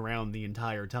running around the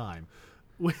entire time.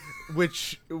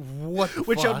 Which what? The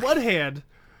Which on fuck? one hand,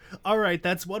 all right,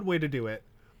 that's one way to do it.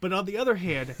 But on the other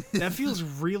hand, that feels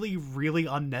really, really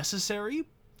unnecessary.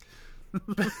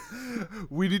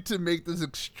 We need to make this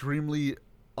extremely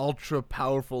ultra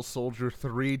powerful soldier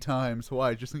 3 times.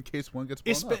 Why? Just in case one gets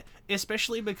blown up.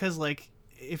 Especially because, like,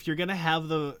 if you're gonna have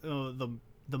the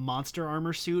monster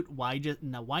armor suit, why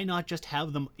not just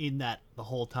have them in that the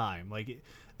whole time? Like,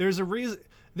 there's a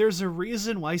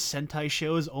reason why Sentai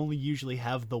shows only usually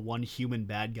have the one human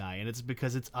bad guy, and it's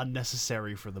because it's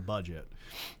unnecessary for the budget.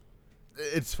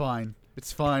 It's fine.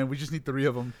 It's fine. We just need 3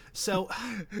 of them. So,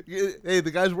 hey,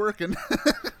 the guy's working.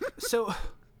 so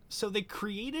they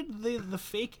created the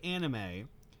fake anime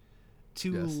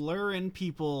to Yes. lure in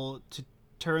people to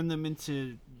turn them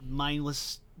into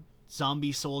mindless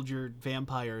zombie soldier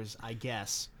vampires, I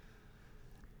guess.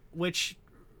 Which,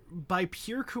 by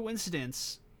pure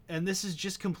coincidence, and this is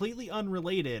just completely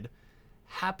unrelated,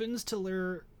 happens to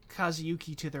lure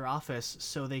Kazuyuki to their office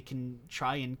so they can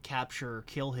try and capture or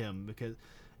kill him, because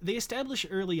they establish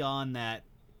early on that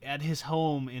at his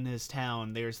home in his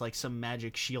town there's like some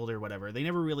magic shield or whatever. They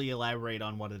never really elaborate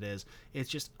on what it is. It's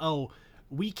just, oh,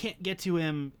 we can't get to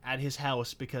him at his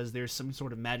house because there's some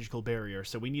sort of magical barrier,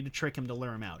 so we need to trick him to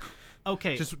lure him out.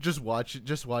 Okay. Just watch it.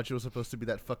 Just watch. It was supposed to be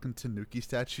that fucking Tanuki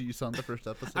statue you saw in the first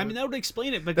episode. I mean, that would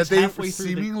explain it, because That they halfway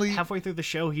seemingly- through the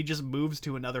show he just moves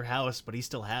to another house, but he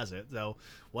still has it, so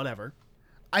whatever.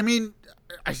 I mean,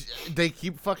 they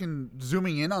keep fucking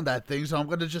zooming in on that thing, so I'm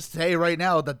gonna just say right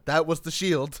now that was the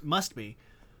shield. Must be.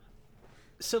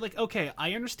 So, like, okay,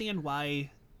 I understand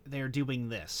why they're doing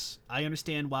this. I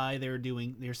understand why they're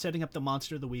setting up the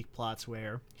Monster of the Week plots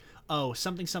where, oh,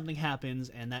 something happens,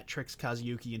 and that tricks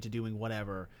Kazuyuki into doing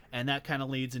whatever, and that kind of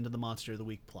leads into the Monster of the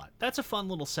Week plot. That's a fun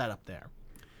little setup there.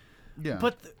 Yeah.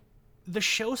 But the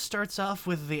show starts off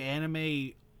with the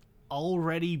anime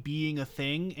already being a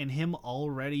thing and him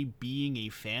already being a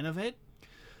fan of it.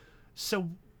 So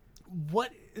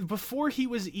what, before he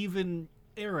was even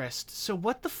Arist, so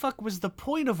what the fuck was the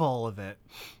point of all of it?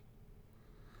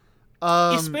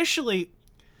 Especially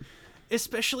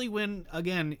when,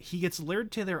 again, he gets lured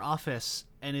to their office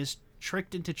and is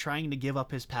tricked into trying to give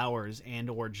up his powers and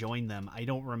or join them. I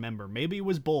don't remember. Maybe it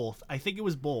was both. I think it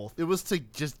was both. it was to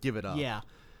just give it up. Yeah.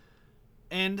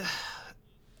 And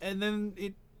then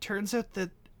it turns out that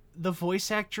the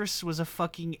voice actress was a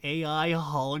fucking AI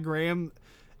hologram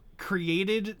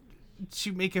created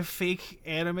to make a fake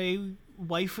anime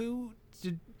waifu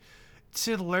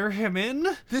to lure him in.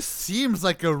 This seems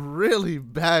like a really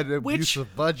bad abuse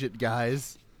of budget,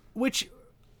 guys. Which,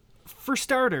 for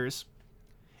starters,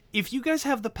 if you guys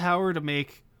have the power to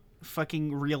make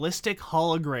fucking realistic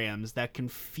holograms that can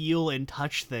feel and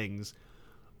touch things,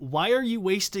 why are you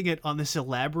wasting it on this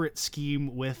elaborate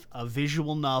scheme with a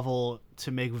visual novel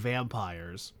to make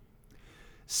vampires?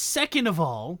 Second of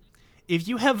all, if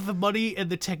you have the money and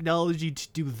the technology to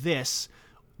do this,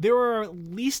 there are at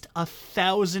least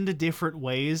 1,000 different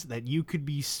ways that you could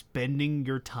be spending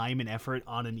your time and effort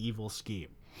on an evil scheme.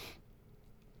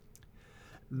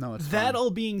 No, it's That fine. all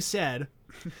being said,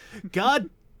 god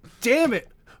damn it,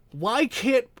 why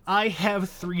can't I have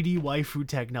 3D waifu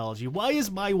technology? Why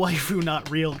is my waifu not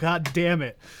real? God damn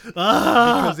it.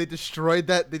 Because they destroyed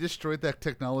that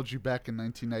technology back in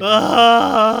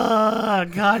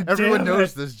 1990. God Everyone damn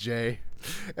knows it. this, Jay.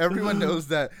 Everyone knows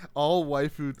that all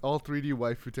 3D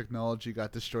waifu technology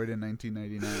got destroyed in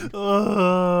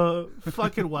 1999.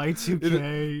 Fucking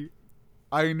Y2K.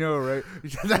 I know, right?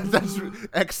 That's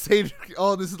X8.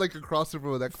 Oh, this is like a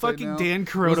crossover with X8 Fucking now. Dan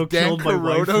Kuroda Dan killed my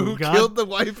Kuroda waifu. who God killed the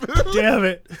waifu. damn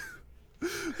it.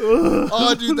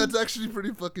 Oh, dude, that's actually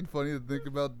pretty fucking funny to think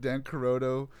about. Dan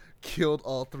Kuroda killed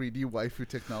all 3D waifu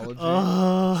technology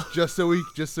just so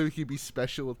he could be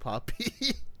special with Poppy.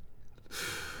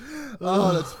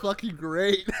 Oh, that's fucking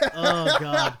great. Oh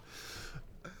god.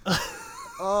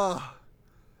 Oh,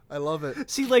 I love it.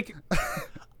 See, like,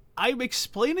 I'm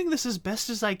explaining this as best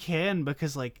as I can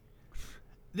because, like,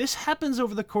 this happens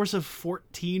over the course of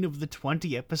 14 of the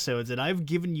 20 episodes, and I've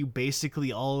given you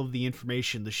basically all of the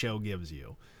information the show gives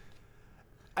you.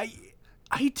 I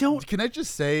don't... Can I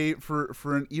just say, for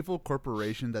an evil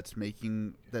corporation that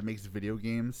makes video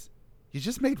games, you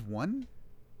just made one?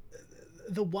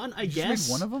 The one, I You guess... just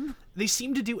made one of them? They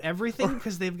seem to do everything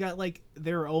because they've got, like,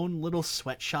 their own little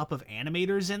sweatshop of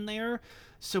animators in there.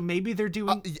 So maybe they're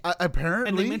doing... apparently.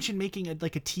 And they mentioned making a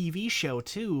TV show,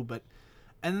 too, but...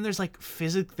 And then there's, like,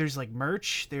 there's, like,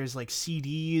 merch, there's, like,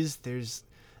 CDs, there's...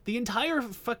 The entire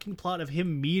fucking plot of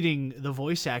him meeting the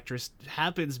voice actress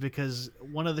happens because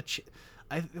one of the...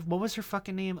 what was her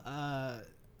fucking name? Alice.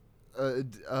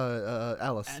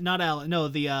 Not Alice. No,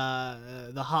 the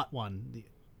hot one.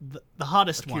 The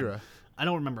hottest Akira. one. I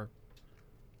don't remember.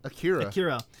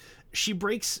 Akira. She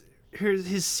breaks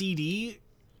his CD,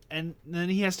 and then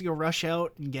he has to go rush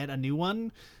out and get a new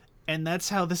one. And that's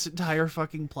how this entire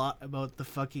fucking plot about the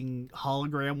fucking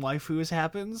hologram waifus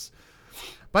happens.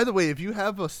 By the way, if you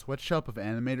have a sweatshop of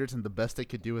animators and the best they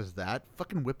could do is that,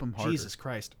 fucking whip them harder. Jesus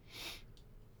Christ.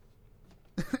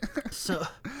 So,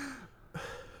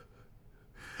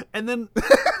 and then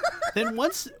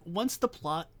once the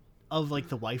plot of, like,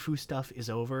 the waifu stuff is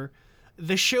over,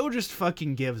 the show just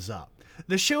fucking gives up.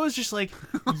 The show is just like,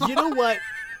 you know what?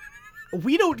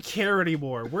 We don't care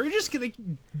anymore. We're just gonna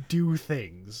do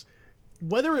things.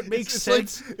 Whether it makes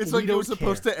sense, it's we like don't it was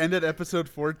supposed to end at episode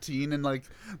 14, and like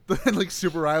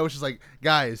Super Eye was just like,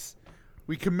 guys,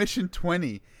 we commissioned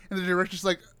 20, and the director's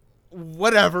like,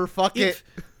 whatever, fuck it.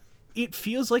 It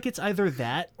feels like it's either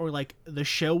that or like the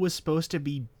show was supposed to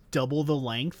be double the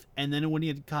length, and then when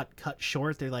it got cut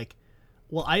short, they're like,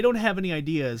 well, I don't have any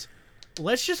ideas.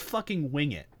 Let's just fucking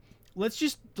wing it. Let's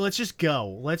just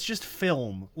go. Let's just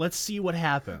film. Let's see what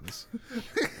happens.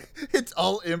 It's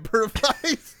all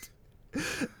improvised.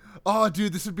 Oh,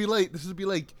 dude, this would be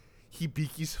like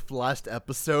Hibiki's last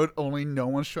episode. Only no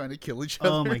one's trying to kill each other.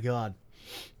 Oh my god.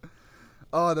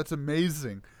 Oh, that's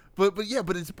amazing. But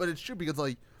it's true because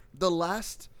like the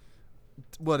last,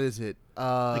 what is it?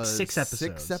 Like 6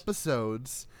 episodes. 6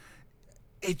 episodes.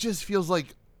 It just feels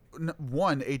like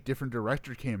one, a different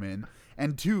director came in,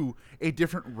 and two, a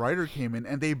different writer came in,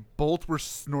 and they both were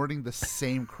snorting the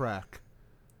same crack.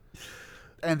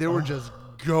 And they were just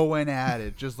going at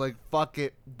it, just like, fuck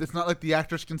it. It's not like the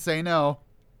actors can say no.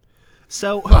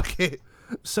 So Fuck it.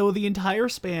 So the entire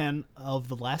span of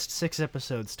the last 6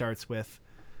 episodes starts with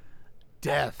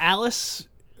Death. Alice,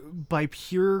 by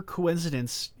pure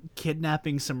coincidence,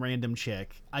 kidnapping some random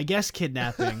chick. I guess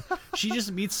kidnapping. She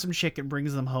just meets some chick and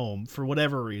brings them home for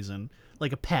whatever reason,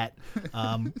 like a pet.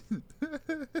 And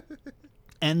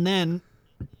then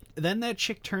that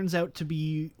chick turns out to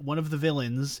be one of the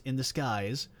villains in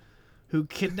disguise who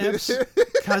kidnaps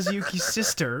Kazuyuki's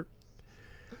sister.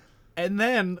 And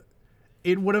then,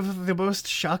 in one of the most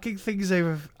shocking things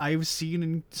I've seen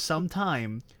in some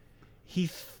time,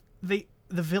 the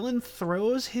villain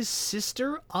throws his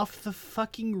sister off the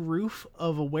fucking roof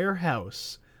of a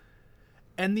warehouse.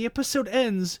 And the episode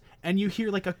ends, and you hear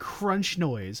like a crunch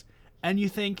noise, and you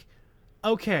think,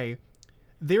 okay,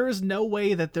 there is no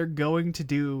way that they're going to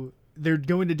do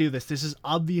this. This is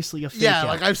obviously a fake out.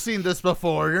 Like I've seen this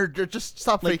before. You're just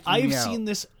stop like faking me I've out. seen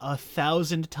this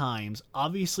 1,000 times.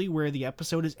 Obviously, where the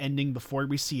episode is ending before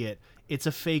we see it, it's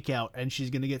a fake out, and she's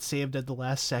gonna get saved at the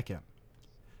last second.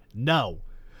 No,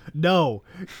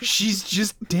 she's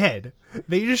just dead.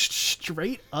 They just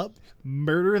straight up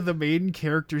murder the main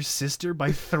character's sister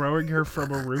by throwing her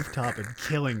from a rooftop and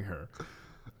killing her.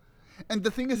 And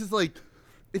the thing is like,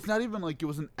 it's not even like it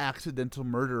was an accidental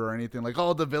murder or anything. Like,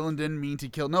 oh, the villain didn't mean to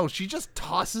kill. No, she just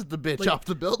tosses the bitch off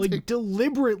the building. Like,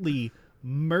 deliberately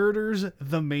murders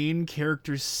the main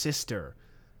character's sister.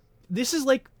 This is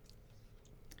like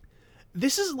the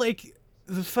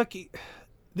fucking...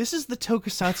 This is the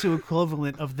tokusatsu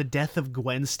equivalent of the death of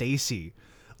Gwen Stacy.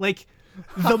 Like,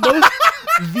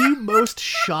 the most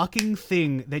shocking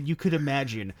thing that you could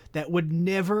imagine that would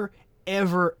never,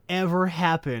 ever, ever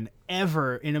happen,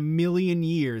 ever in a million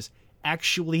years,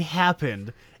 actually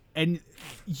happened, and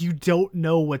you don't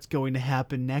know what's going to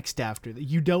happen next after that.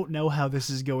 You don't know how this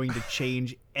is going to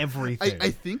change everything.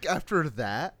 I think after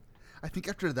that,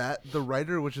 the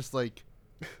writer was just like,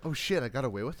 oh shit, I got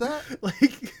away with that?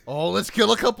 Like, oh, let's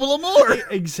kill a couple of more.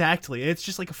 Exactly. It's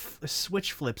just like a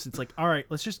switch flips. It's like, all right,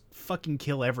 let's just fucking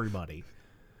kill everybody.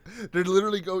 They're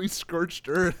literally going scorched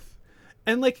earth.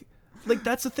 And like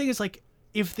that's the thing, is like,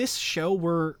 if this show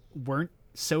weren't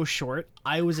so short,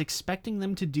 I was expecting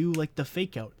them to do like the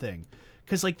fake out thing.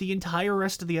 Because like the entire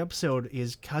rest of the episode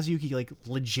is Kazuyuki like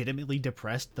legitimately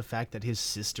depressed the fact that his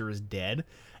sister is dead.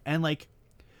 And like,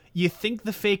 you think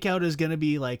the fake out is going to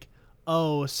be like,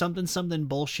 oh, something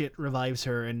bullshit revives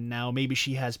her and now maybe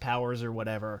she has powers or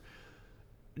whatever.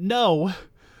 No.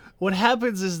 What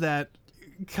happens is that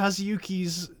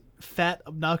Kazuyuki's fat,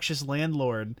 obnoxious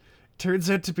landlord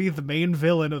turns out to be the main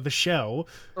villain of the show.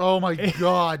 Oh my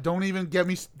god, don't even get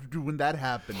me when that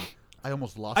happened. I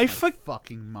almost lost my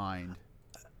fucking mind.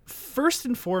 First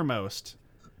and foremost,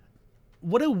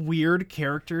 what a weird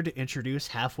character to introduce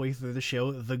halfway through the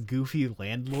show, the goofy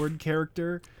landlord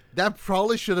character. That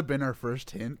probably should have been our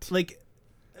first hint. Like,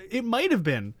 it might have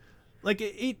been. Like,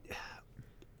 it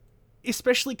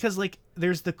especially because, like,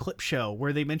 there's the clip show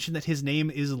where they mention that his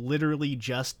name is literally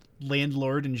just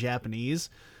landlord in Japanese.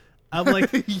 I'm like,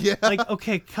 yeah. Like,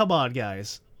 okay, come on,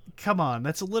 guys. Come on.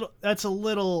 That's a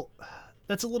little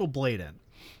blatant.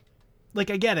 Like,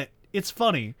 I get it. It's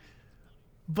funny.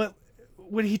 But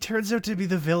when he turns out to be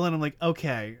the villain, I'm like,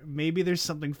 okay, maybe there's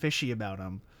something fishy about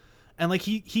him. And like,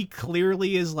 he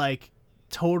clearly is like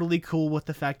totally cool with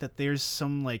the fact that there's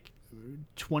some like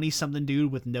 20-something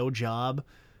dude with no job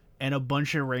and a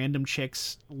bunch of random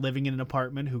chicks living in an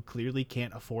apartment who clearly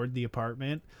can't afford the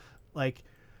apartment. Like,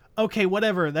 okay,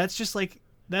 whatever. That's just like,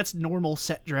 that's normal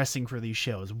set dressing for these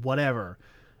shows. Whatever.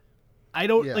 I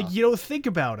don't like, you don't think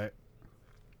about it.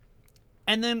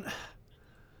 And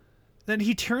then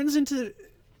he turns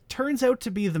out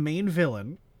to be the main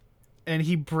villain, and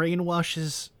he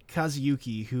brainwashes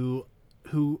Kazuyuki, who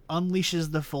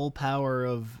unleashes the full power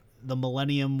of the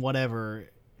Millennium whatever.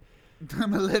 The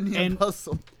Millennium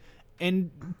Puzzle.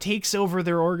 And takes over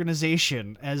their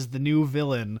organization as the new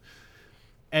villain.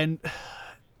 And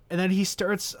then he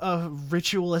starts a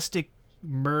ritualistic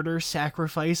murder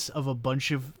sacrifice of a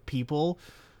bunch of people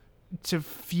to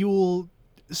fuel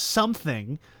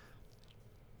something.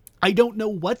 I don't know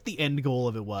what the end goal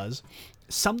of it was.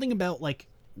 Something about, like,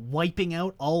 wiping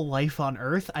out all life on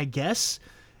Earth, I guess.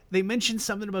 They mentioned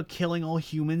something about killing all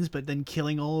humans, but then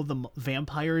killing all of the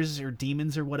vampires or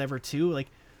demons or whatever, too. Like,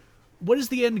 what is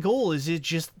the end goal? Is it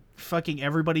just fucking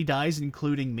everybody dies,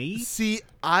 including me? See,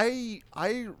 I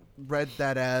read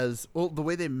that as, well, the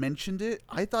way they mentioned it,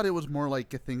 I thought it was more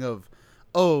like a thing of,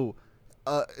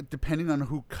 depending on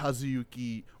who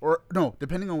Kazuyuki,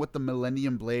 depending on what the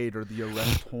Millennium Blade or the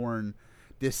Arrest Horn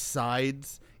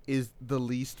decides is the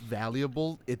least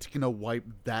valuable, it's gonna wipe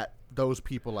those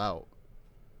people out.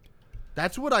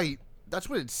 That's what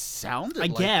it sounded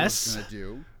like it was gonna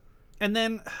do. And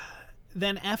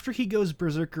then after he goes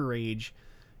Berserker Rage,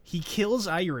 he kills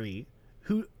Airi,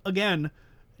 who, again,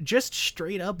 just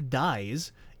straight up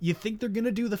dies. You think they're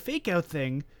gonna do the fake out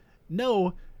thing.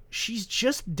 No, she's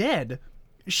just dead.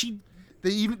 They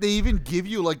even give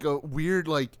you like a weird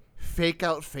like fake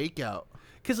out.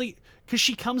 Cause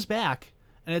she comes back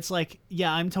and it's like,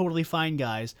 yeah, I'm totally fine,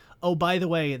 guys. Oh, by the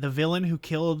way, the villain who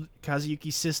killed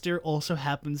Kazuyuki's sister also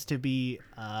happens to be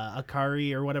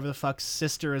Akari or whatever the fuck's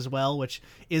sister as well, which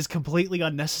is completely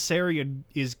unnecessary and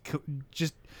is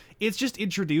it's just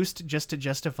introduced just to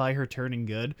justify her turning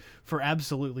good for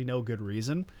absolutely no good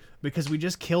reason, because we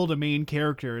just killed a main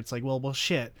character. It's like, well,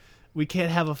 shit. We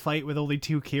can't have a fight with only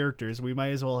two characters. We might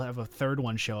as well have a third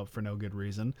one show up for no good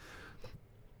reason.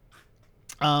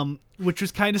 Which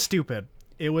was kind of stupid.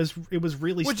 It was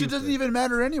really stupid. Which it doesn't even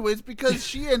matter anyways, because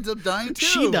she ends up dying too.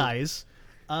 She dies.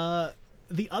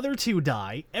 The other two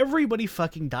die. Everybody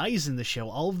fucking dies in the show.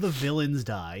 All of the villains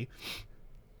die.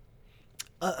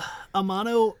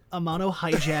 Amano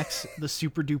hijacks the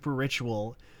super duper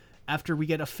ritual after we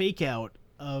get a fake out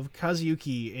of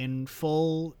Kazuyuki in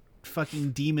full fucking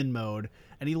demon mode,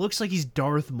 and he looks like he's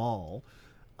Darth Maul.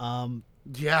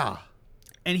 Yeah.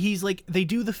 And he's like, they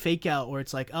do the fake out where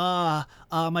it's like,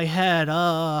 my head,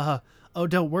 oh,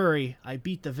 don't worry, I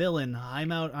beat the villain,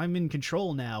 I'm in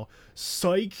control now,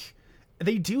 psych.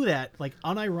 They do that, like,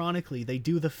 unironically, they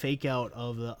do the fake out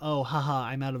of the, oh, haha,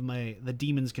 I'm out of the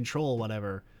demon's control,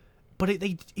 whatever. But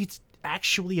it's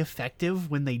actually effective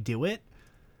when they do it.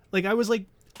 Like, I was like,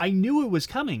 I knew it was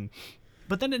coming,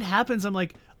 but then it happens, I'm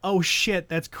like, oh shit,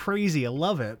 that's crazy, I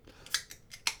love it.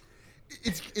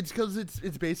 it's because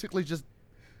it's basically just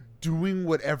doing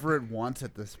whatever it wants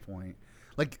at this point.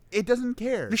 Like, it doesn't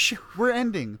care. We're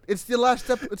ending. It's the last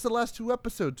It's the last 2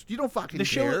 episodes. You don't fucking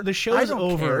care. The show's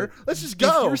over. Care. Let's just go.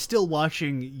 If you're still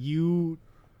watching, you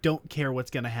don't care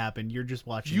what's gonna happen. You're just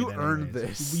watching. You it earned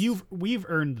anyways. this. We've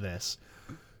earned this.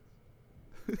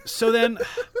 So then,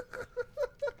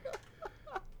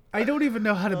 I don't even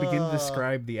know how to begin to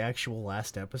describe the actual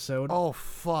last episode. Oh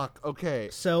fuck. Okay.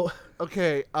 So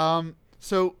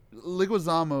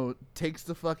Leguizamo takes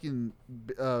the fucking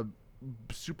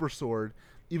super sword,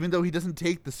 even though he doesn't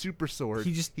take the super sword.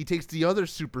 He takes the other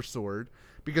super sword,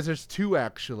 because there's 2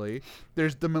 actually.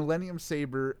 There's the Millennium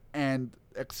Saber and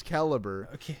Excalibur.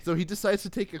 Okay. So he decides to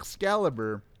take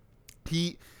Excalibur.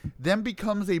 He then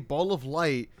becomes a ball of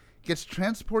light, gets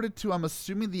transported to, I'm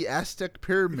assuming, the Aztec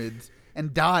pyramids,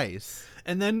 and dies.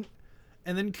 And then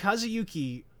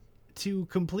Kazuyuki, to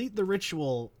complete the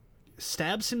ritual,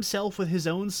 stabs himself with his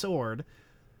own sword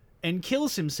and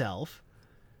kills himself.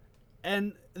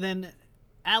 And then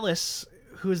Alice,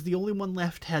 who is the only one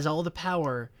left, has all the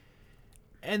power.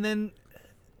 And then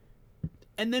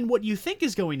what you think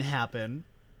is going to happen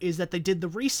is that they did the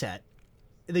reset.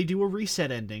 They do a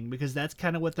reset ending, because that's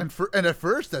kind of what and at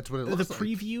first that's what it looks the like.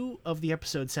 preview of the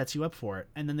episode sets you up for it.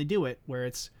 And then they do it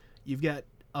where you've got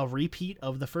a repeat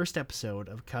of the first episode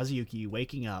of Kazuyuki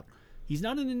waking up. He's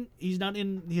not in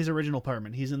his original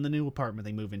apartment. He's in the new apartment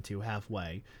they move into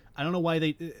halfway. I don't know why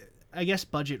they. I guess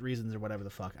budget reasons or whatever the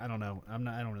fuck. I don't know. I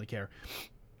don't really care.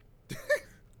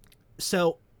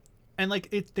 So, and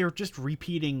they're just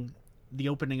repeating the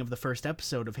opening of the first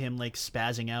episode of him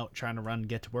spazzing out, trying to run and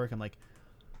get to work. I'm like,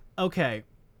 okay,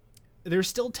 there's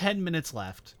still 10 minutes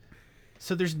left,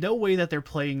 so there's no way that they're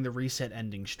playing the reset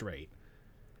ending straight.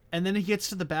 And then he gets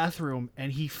to the bathroom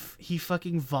and he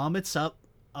fucking vomits up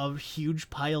a huge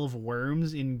pile of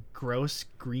worms in gross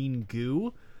green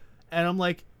goo, and I'm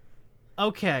like,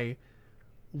 okay,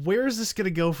 where is this gonna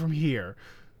go from here?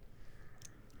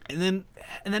 And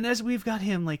then as we've got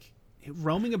him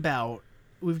roaming about,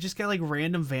 we've just got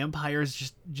random vampires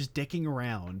just dicking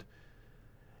around.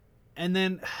 And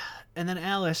then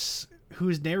Alice,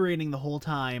 who's narrating the whole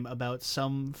time about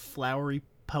some flowery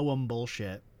poem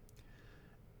bullshit,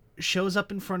 shows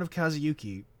up in front of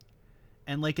Kazuyuki,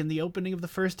 and in the opening of the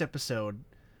first episode,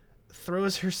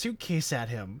 throws her suitcase at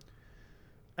him.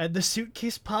 And the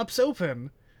suitcase pops open,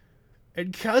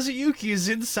 and Kazuyuki is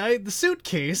inside the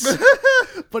suitcase.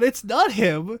 But it's not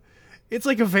him. It's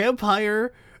a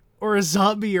vampire or a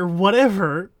zombie or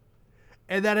whatever,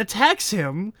 and that attacks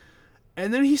him.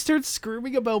 And then he starts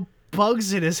screaming about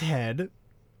bugs in his head.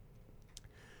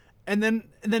 And then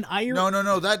Iron...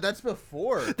 No, that's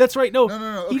before. That's right. No.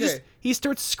 Okay. He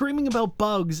starts screaming about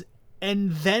bugs,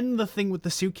 and then the thing with the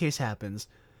suitcase happens.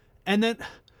 And then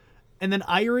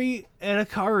Irie and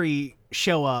Akari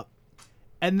show up,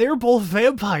 and they're both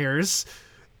vampires,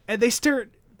 and they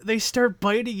start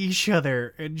biting each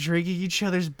other and drinking each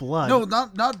other's blood. No,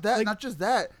 not that, not just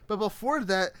that, but before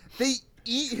that, they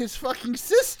eat his fucking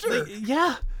sister. They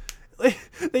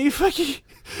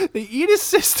eat his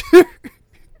sister.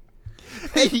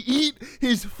 They eat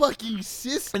his fucking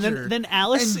sister. And then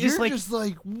Alice and is you're just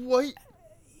like, what?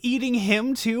 Eating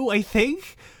him too, I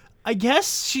think. I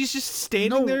guess she's just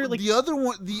standing there like the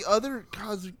other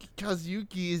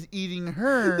Kazuyuki is eating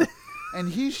her,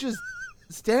 and he's just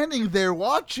standing there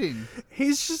watching.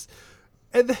 He's just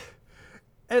and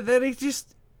then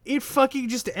it fucking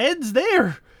just ends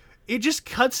there. It just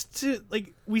cuts to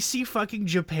we see fucking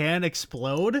Japan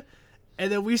explode,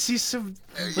 and then we see some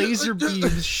laser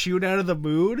beams shoot out of the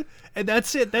moon, and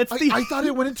that's it. I thought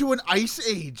it went into an ice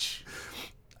age.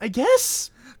 I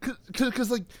guess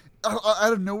because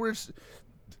out of nowhere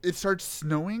it starts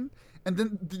snowing, and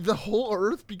then the whole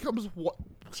Earth becomes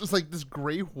just this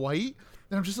gray white,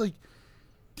 and I'm just like,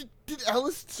 did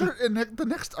Alice start the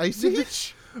next ice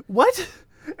age? What?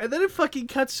 And then it fucking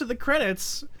cuts to the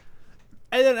credits,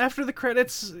 and then after the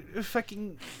credits,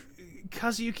 fucking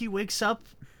Kazuyuki wakes up.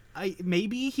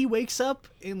 Maybe he wakes up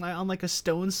on a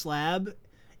stone slab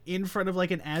in front of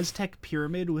an Aztec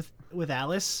pyramid with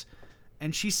Alice,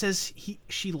 and she says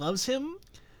she loves him.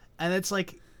 And it's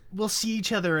we'll see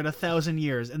each other in 1,000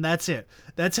 years, and that's it.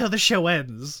 That's how the show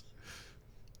ends.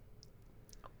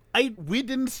 We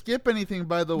didn't skip anything,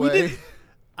 by the way.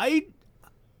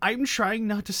 I'm trying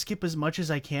not to skip as much as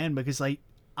I can, because I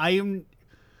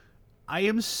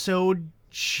am so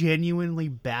genuinely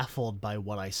baffled by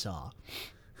what I saw.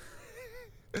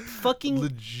 Fucking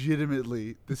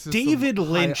legitimately, this is David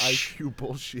some Lynch high IQ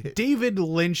bullshit. David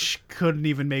Lynch couldn't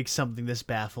even make something this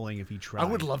baffling if he tried. I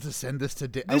would love to send this to.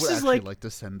 I would actually like to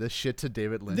send this shit to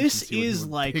David Lynch. This is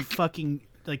fucking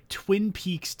like Twin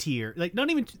Peaks tier. Like not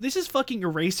even this is fucking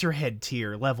Eraserhead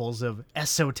tier levels of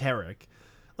esoteric.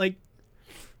 Like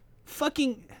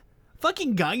fucking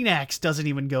Gynax doesn't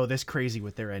even go this crazy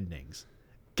with their endings.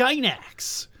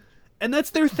 Gynax. And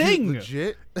that's their thing.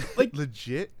 Legit. Like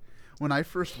legit. When I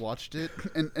first watched it,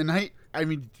 and I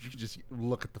mean, you can just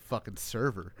look at the fucking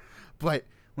server, but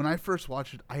when I first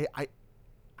watched it, I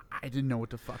didn't know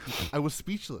what to fucking. I was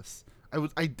speechless.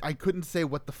 I couldn't say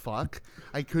what the fuck.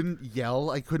 I couldn't yell.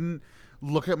 I couldn't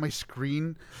look at my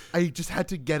screen. I just had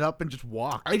to get up and just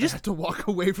walk. I just had to walk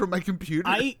away from my computer.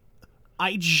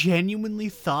 I genuinely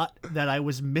thought that I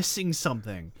was missing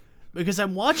something because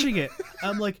I'm watching it.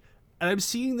 I'm like. And I'm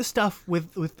seeing the stuff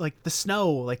with like the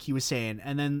snow, like he was saying,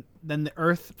 and then the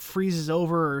Earth freezes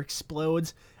over or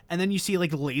explodes, and then you see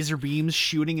like laser beams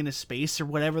shooting into space or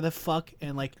whatever the fuck,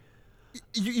 and like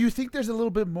you think there's a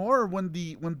little bit more when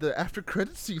the after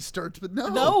credits scene starts, but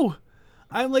no.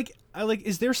 I'm like,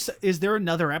 is there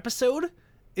another episode?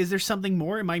 Is there something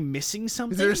more? Am I missing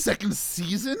something? Is there a second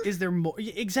season? Is there more?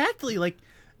 Exactly. Like,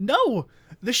 no,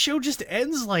 the show just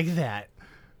ends like that.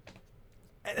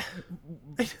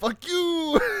 Fuck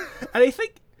you. And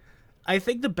I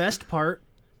think the best part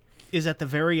is at the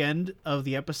very end of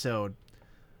the episode,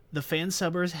 the fan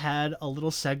subbers had a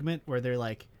little segment where they're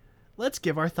like, let's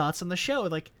give our thoughts on the show.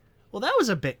 Like, well, that was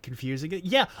a bit confusing.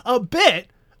 Yeah, a bit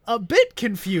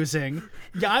confusing.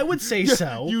 Yeah, I would say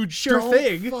so. You sure don't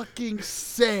thing. Fucking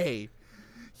say.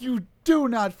 You do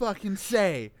not fucking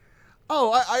say.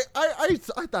 Oh, I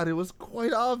thought it was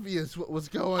quite obvious what was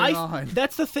going on.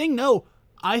 That's the thing. No,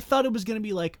 I thought it was going to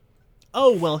be like,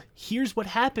 oh, well, here's what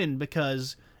happened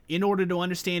because in order to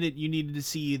understand it, you needed to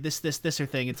see this, or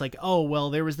thing. It's like, oh, well,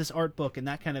 there was this art book and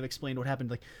that kind of explained what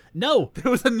happened. Like, no. There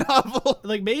was a novel.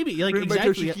 Like, maybe. Like,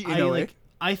 exactly.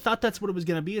 I thought that's what it was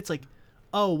going to be. It's like,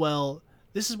 oh, well,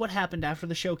 this is what happened after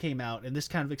the show came out and this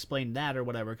kind of explained that or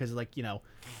whatever. Because, like, you know,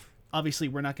 obviously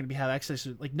we're not going to have access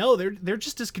to, like, no, they're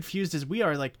just as confused as we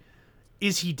are. Like,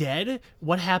 is he dead?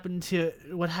 What happened to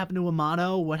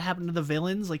Amano? What happened to the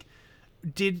villains? Like,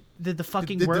 did the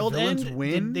fucking world end?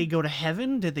 Win? Did they go to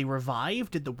heaven? Did they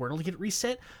revive? Did the world get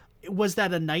reset? Was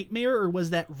that a nightmare or was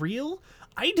that real?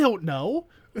 I don't know.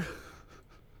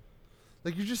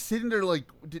 Like, you're just sitting there like,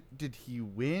 did he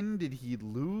win? Did he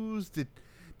lose? Does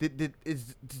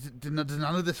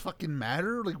none of this fucking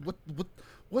matter? Like,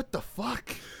 what the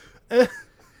fuck?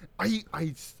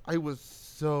 I was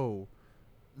so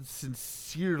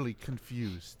sincerely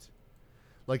confused.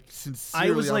 Like,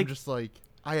 sincerely, I'm just like,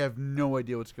 I have no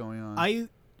idea what's going on. I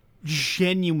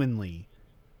genuinely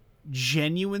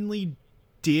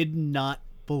did not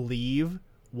believe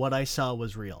what I saw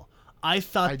was real. I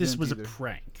thought this was a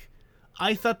prank.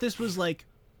 I thought this was like,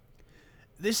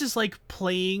 this is like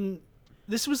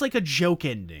this was like a joke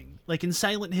ending. Like in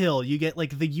Silent Hill, you get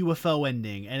like the UFO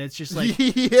ending, and it's just like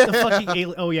the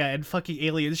fucking and fucking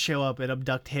aliens show up and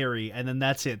abduct Harry, and then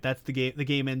that's it. That's the game. The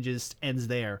game end just ends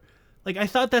there. Like, I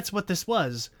thought that's what this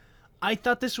was. I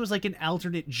thought this was like an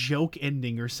alternate joke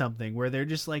ending or something, where they're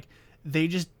just like, they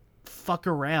just fuck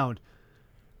around.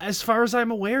 As far as I'm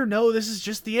aware, no, this is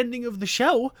just the ending of the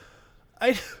show.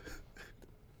 And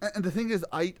the thing is,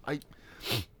 I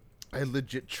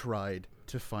legit tried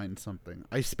to find something.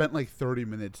 I spent like 30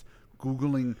 minutes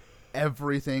Googling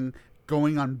everything,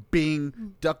 going on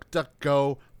Bing,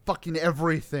 DuckDuckGo, fucking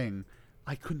everything.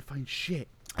 I couldn't find shit.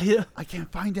 Yeah. I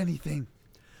can't find anything.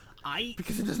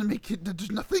 Because it doesn't make it,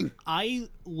 there's nothing. I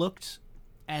looked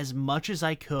as much as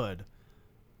I could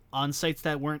on sites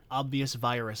that weren't obvious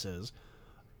viruses.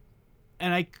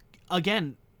 And I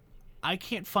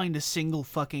can't find a single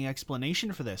fucking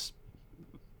explanation for this.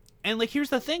 And, like, here's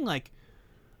the thing, like,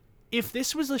 if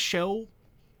this was a show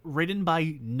written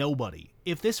by nobody,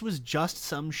 if this was just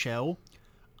some show,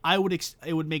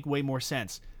 it would make way more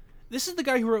sense. This is the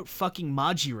guy who wrote fucking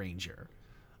Maji Ranger.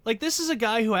 Like, this is a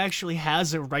guy who actually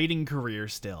has a writing career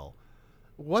still.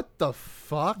 What the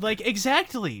fuck? Like,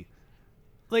 exactly.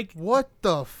 Like, what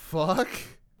the fuck?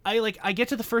 I get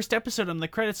to the first episode on the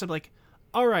credits, I'm like,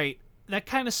 all right, that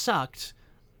kind of sucked.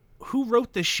 Who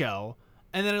wrote this show?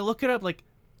 And then I look it up, like,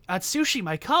 Atsushi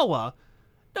Maekawa?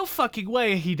 No fucking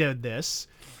way he did this.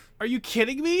 Are you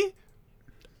kidding me?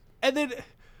 And then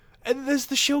as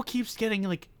the show keeps getting,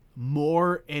 like,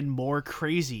 more and more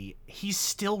crazy, he's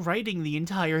still writing the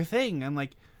entire thing. I'm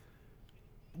like,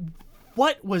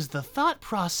 what was the thought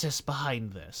process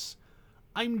behind this?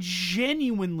 I'm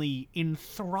genuinely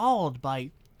enthralled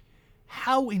by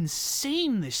how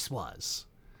insane this was.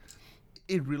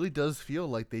 It really does feel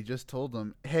like they just told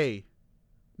them, hey,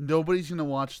 nobody's going to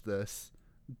watch this.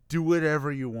 Do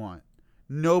whatever you want.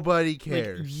 Nobody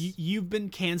cares. Like, you've been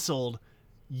canceled.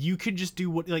 you can just do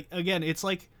what, like, again, it's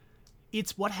like,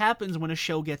 it's what happens when a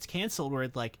show gets canceled, where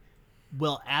it's like,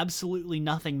 well, absolutely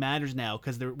nothing matters now,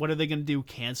 because what are they going to do?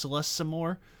 Cancel us some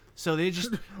more? So they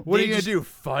just... What are you going to do?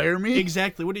 Fire me?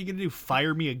 Exactly. What are you going to do?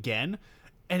 Fire me again?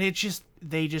 And they just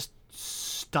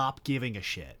stop giving a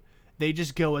shit. They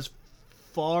just go as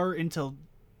far into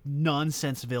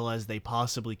Nonsenseville as they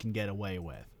possibly can get away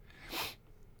with.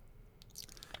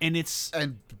 And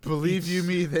believe you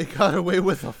me, they got away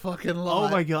with a fucking lot. Oh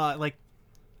my god, like,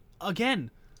 again,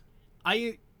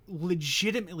 I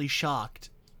legitimately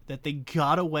shocked that they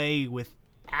got away with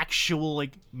actual,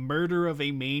 like, murder of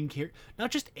a main character. Not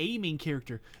just a main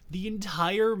character, the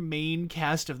entire main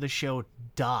cast of the show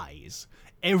dies.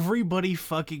 Everybody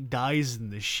fucking dies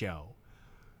in this show.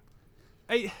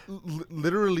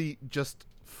 Literally just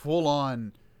full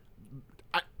on.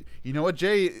 You know what,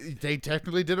 Jay? They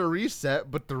technically did a reset,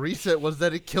 but the reset was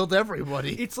that it killed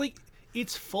everybody. It's like,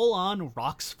 it's full on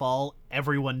rocks fall,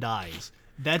 everyone dies.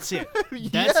 That's it.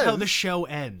 That's Yes. how the show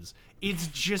ends. It's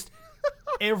just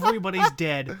everybody's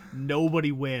dead,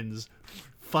 nobody wins.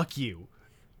 Fuck you.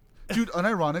 Dude,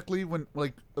 unironically,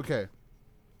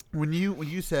 when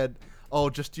you said,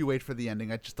 "Oh, just you wait for the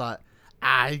ending," I just thought,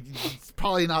 it's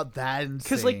probably not that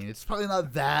insane. like, it's probably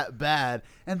not that bad.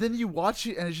 And then you watch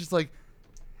it, and it's just like,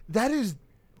 that is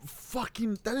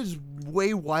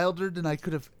way wilder than I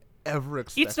could have ever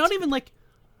expected. It's not even like,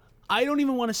 I don't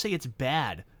even want to say it's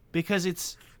bad, because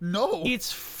it's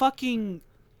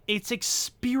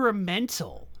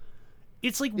experimental.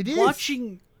 It's like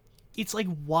watching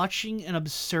an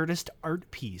absurdist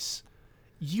art piece.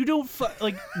 You don't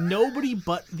like, nobody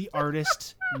but the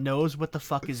artist knows what the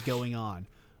fuck is going on.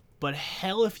 But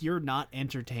hell if you're not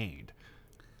entertained.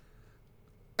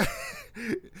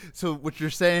 So what you're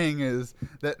saying is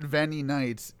that Vanny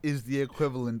Nights is the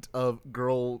equivalent of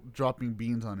girl dropping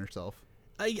beans on herself.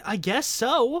 I guess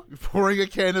so. Pouring a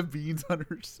can of beans on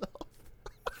herself.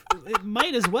 It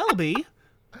might as well be.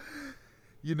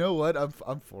 You know what?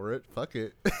 I'm for it. Fuck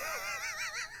it.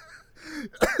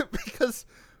 Because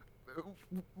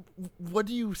what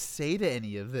do you say to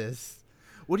any of this?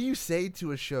 What do you say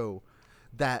to a show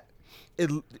that it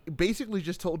basically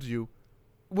just told you,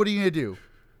 what are you going to do?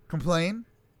 Complain?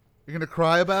 You're going to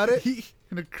cry about it? You're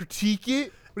going to critique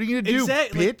it? What are you going to do,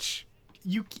 bitch?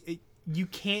 You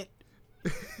can't...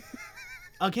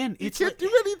 Again, it's you can't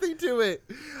do anything to it.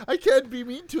 I can't be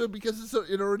mean to it because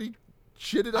it already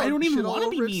shitted out. I don't even want to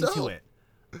be mean to it.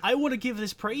 I want to give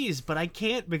this praise, but I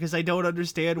can't because I don't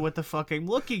understand what the fuck I'm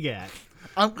looking at.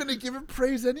 I'm gonna give it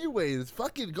praise anyways.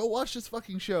 Fucking go watch this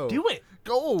fucking show. Do it.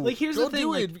 Go. Like, here's the thing.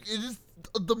 Do like, it. It is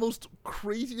the most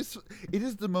craziest. It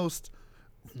is the most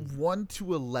 1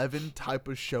 to 11 type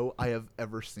of show I have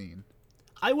ever seen.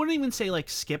 I wouldn't even say like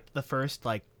skip the first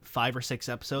like 5 or 6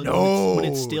 episodes. No, when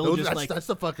it's still just that's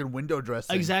the fucking window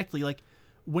dressing. Exactly, like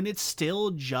when it's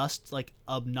still just like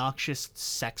obnoxious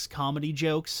sex comedy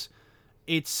jokes.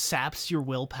 It saps your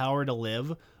willpower to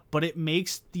live, but it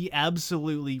makes the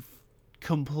absolutely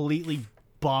completely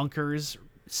bonkers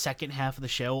second half of the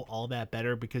show all that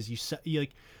better because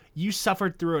you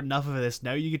suffered through enough of this.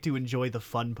 Now you get to enjoy the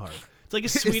fun part. It's like a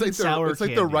sweet and sour. It's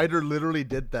like the writer literally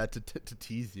did that to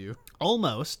tease you.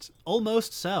 Almost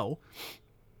so.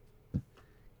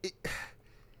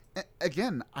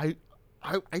 Again,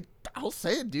 I'll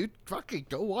say it, dude. Fuck it,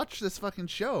 go watch this fucking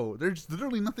show. There's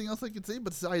literally nothing else I can say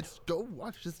besides go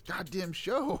watch this goddamn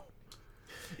show.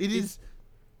 It is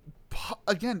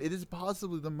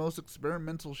possibly the most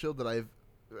experimental show that I've,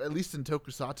 at least in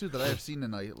tokusatsu, that I have seen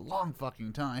in a long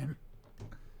fucking time.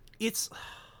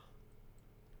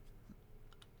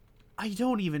 I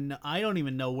don't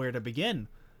even know where to begin.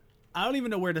 I don't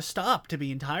even know where to stop, to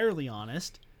be entirely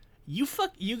honest.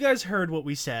 You guys heard what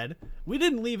we said. We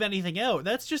didn't leave anything out.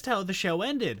 That's just how the show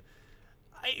ended.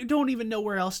 I don't even know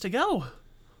where else to go.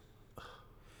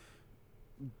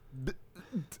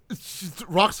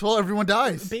 Rocks fall, everyone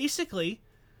dies. Basically.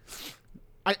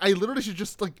 I literally should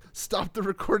just like stop the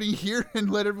recording here and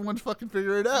let everyone fucking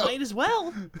figure it out. Might as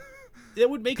well. It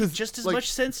would make just as much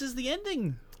sense as the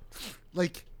ending.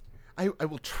 Like, I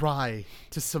will try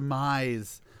to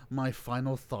surmise my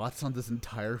final thoughts on this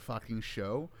entire fucking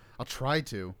show. I'll try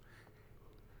to.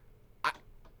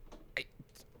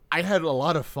 I had a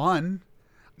lot of fun.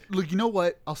 Look, you know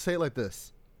what? I'll say it like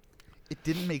this. It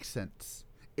didn't make sense.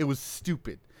 It was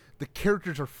stupid. The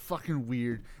characters are fucking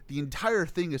weird. The entire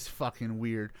thing is fucking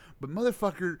weird. But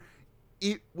motherfucker,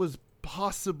 it was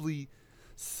possibly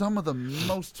some of the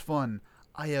most fun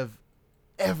I have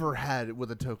ever had with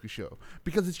a toku show.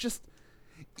 Because it's just...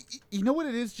 You know what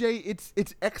it is, Jay? It's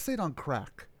X8 on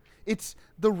crack. It's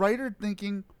the writer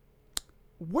thinking,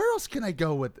 where else can I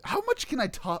go with? How much can I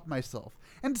top myself?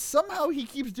 And somehow he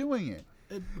keeps doing it.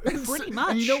 Pretty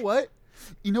much. And you know what?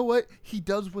 You know what? He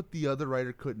does what the other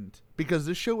writer couldn't, because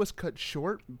this show was cut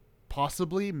short.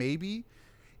 Possibly, maybe,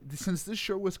 since this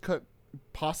show was cut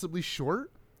possibly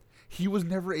short, he was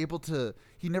never able to.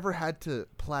 He never had to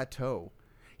plateau.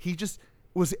 He just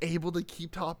was able to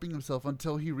keep topping himself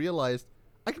until he realized,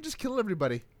 I can just kill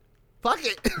everybody. Fuck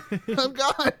it. I'm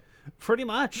gone. Pretty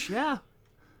much, yeah.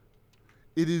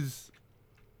 It is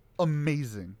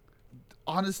amazing.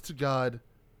 Honest to God,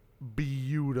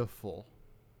 beautiful.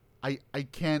 I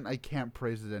can't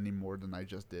praise it any more than I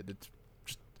just did. It's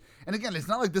just, and again, it's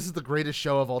not like this is the greatest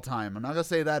show of all time. I'm not gonna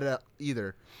say that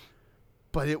either.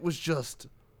 But it was just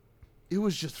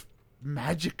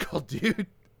magical, dude.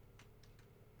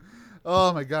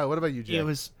 Oh my God! What about you, Jay? It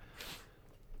was.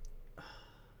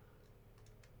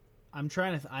 I'm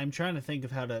trying to think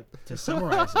of how to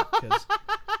summarize it, because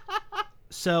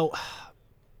so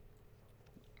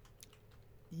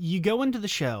you go into the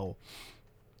show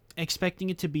expecting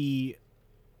it to be,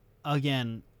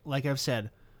 again, like I've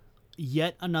said,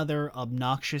 yet another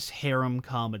obnoxious harem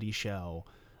comedy show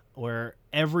where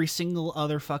every single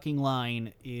other fucking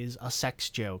line is a sex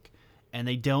joke, and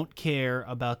they don't care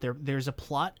about there's a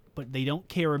plot, but they don't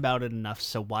care about it enough,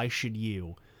 so why should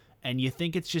you? And you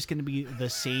think it's just going to be the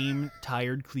same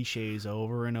tired cliches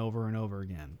over and over and over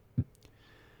again.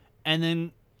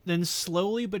 And then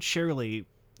slowly but surely,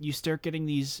 you start getting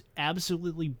these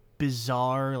absolutely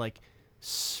bizarre, like,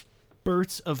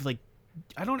 spurts of, like,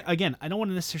 I don't want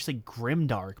to necessarily say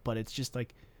grimdark, but it's just,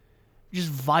 like, just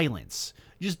violence.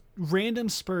 Just random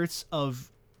spurts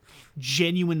of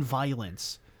genuine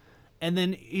violence. And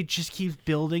then it just keeps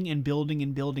building and building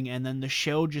and building, and then the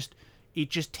show just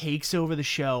takes over the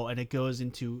show, and it goes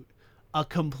into a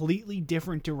completely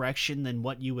different direction than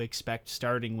what you expect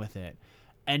starting with it.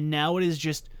 And now it is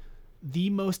just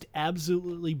the most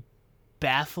absolutely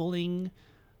baffling,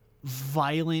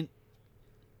 violent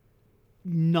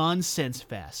nonsense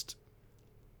fest.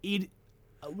 It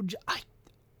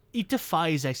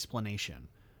defies explanation.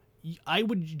 I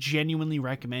would genuinely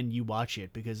recommend you watch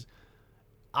it, because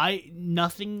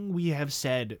nothing we have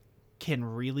said can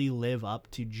really live up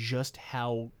to just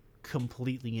how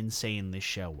completely insane this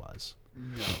show was.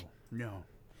 No.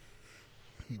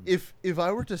 If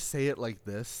I were to say it like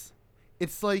this,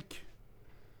 it's like,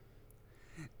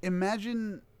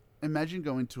 imagine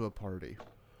going to a party.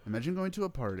 Imagine going to a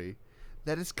party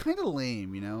that is kind of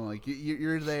lame, you know? Like,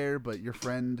 you're there, but your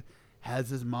friend has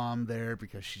his mom there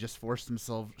because she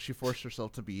forced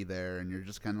herself to be there, and you're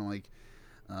just kind of like,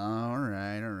 oh, all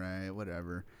right,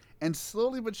 whatever. And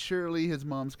slowly but surely, his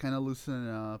mom's kind of loosening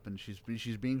up, and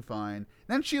she's being fine.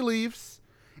 Then she leaves,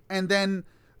 and then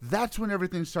that's when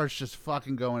everything starts just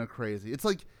fucking going crazy. It's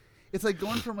like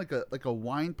going from like a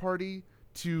wine party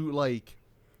to like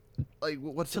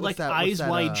what's that? Eyes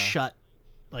Wide Shut,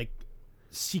 like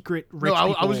secret rich. No,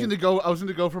 people. I was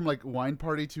gonna go from like wine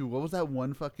party to, what was that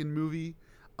one fucking movie,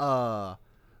 about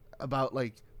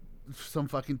like some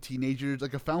fucking teenagers,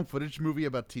 like a found footage movie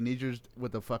about teenagers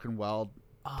with a fucking wild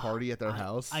party at their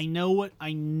house. I know.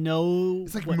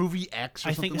 It's like Movie X or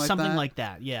I something think like something that. like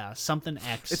that. Yeah, something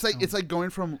X. It's like going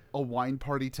from a wine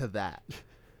party to that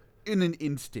in an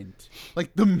instant.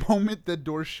 Like, the moment the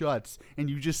door shuts and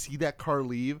you just see that car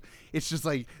leave, it's just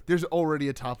like there's already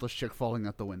a topless chick falling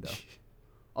out the window.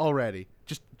 Already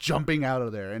just jumping out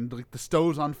of there, and like the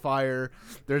stove's on fire.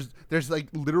 There's like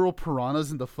literal piranhas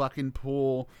in the fucking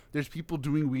pool. There's people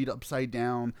doing weed upside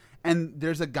down, and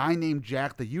there's a guy named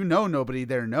Jack that nobody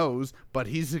there knows, but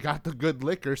he's got the good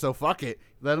liquor, so fuck it,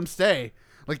 let him stay.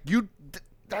 Like,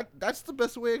 that's the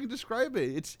best way I can describe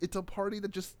it. It's a party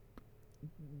that just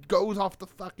goes off the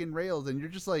fucking rails, and you're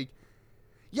just like,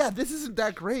 yeah, this isn't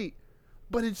that great,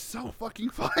 but it's so fucking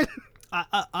fun.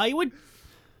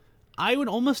 I would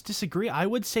almost disagree. I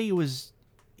would say it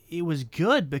was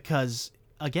good, because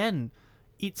again,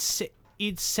 it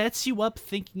sets you up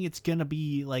thinking it's gonna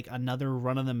be like another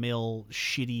run of the mill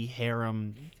shitty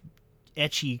harem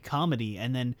ecchi comedy,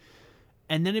 and then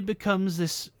it becomes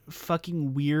this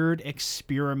fucking weird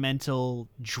experimental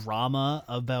drama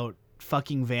about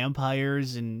fucking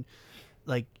vampires and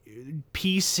like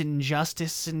peace and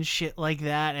justice and shit like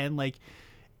that. And like,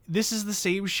 this is the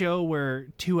same show where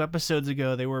 2 episodes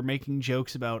ago they were making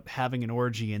jokes about having an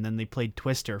orgy, and then they played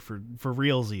Twister for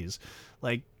realsies.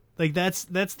 Like that's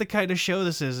the kind of show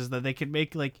this is that they can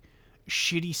make like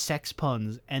shitty sex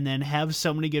puns and then have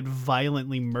somebody get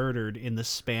violently murdered in the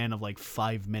span of like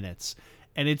 5 minutes,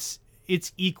 and it's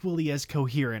equally as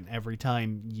coherent every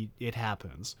time it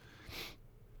happens.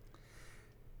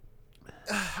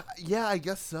 Yeah, I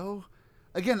guess so.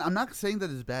 again, I'm not saying that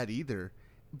it's bad either,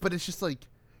 but it's just like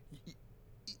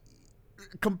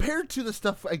compared to the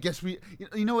stuff. I guess you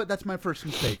know what? That's my first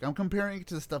mistake. I'm comparing it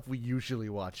to the stuff we usually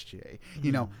watch, Jay.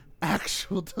 You know,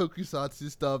 actual tokusatsu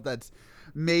stuff that's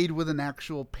made with an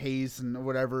actual pace and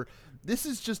whatever. This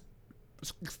is just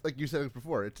like you said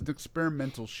before. It's an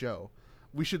experimental show.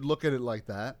 We should look at it like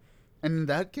that. And in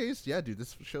that case, yeah, dude,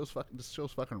 this show's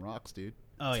fucking rocks, dude.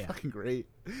 Oh, It's yeah. fucking great.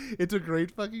 It's a great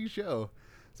fucking show.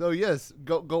 So yes,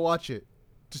 go watch it.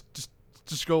 Just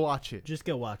go watch it. Just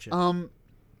go watch it.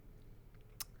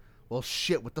 Well,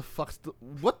 shit. What the fuck's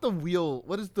what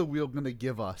is the wheel gonna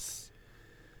give us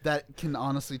that can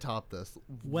honestly top this?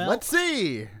 Well- Let's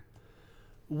see.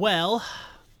 Well,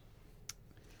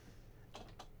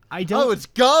 I don't. Oh, it's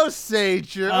Ghost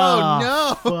Sager.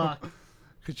 Oh no. Fuck.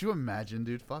 Could you imagine,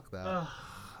 dude? Fuck that.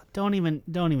 Don't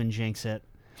even jinx it.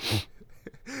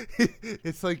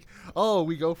 It's like, oh,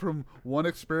 we go from one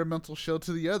experimental show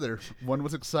to the other. One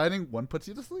was exciting, one puts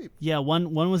you to sleep. Yeah,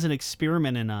 one was an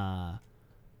experiment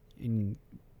in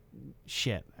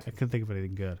shit. I couldn't think of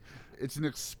anything good. It's an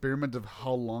experiment of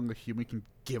how long a human can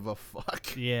give a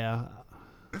fuck. Yeah.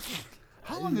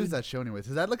 How long is that show anyways?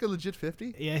 Is that like a legit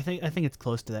 50? Yeah, I think it's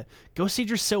close to that. Ghost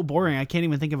Sager's so boring. I can't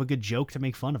even think of a good joke to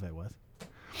make fun of it with.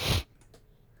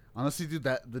 Honestly, dude,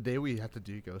 that the day we have to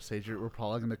do Ghost Sager, we're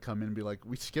probably gonna come in and be like,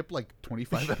 we skipped like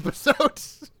 25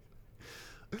 episodes.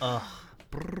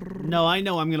 No, I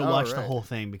know I'm gonna watch the Alright. whole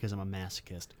thing because I'm a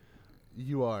masochist.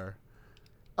 You are.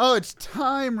 Oh, it's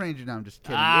Time Ranger. No, I'm just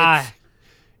kidding.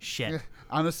 Shit.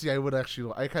 Honestly, I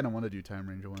kind of want to do Time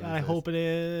Ranger one. of God, these I days. hope it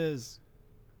is.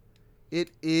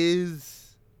 It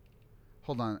is.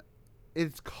 Hold on.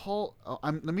 It's called.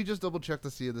 Let me just double check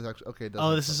to see if this actually. Okay. It does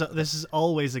Oh, have this is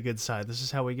always a good sign. This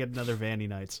is how we get another Vandy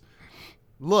Nights.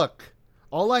 Look,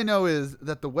 all I know is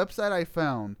that the website I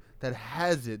found that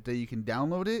has it, that you can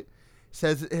download it,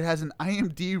 says it has an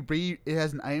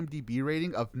IMDb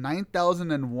rating of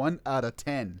 9,001 out of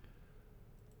 10.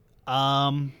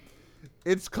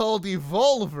 It's called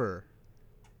Evolver.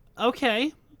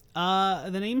 Okay. The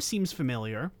name seems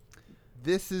familiar.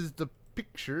 This is the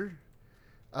picture.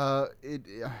 I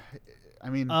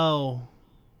mean, Oh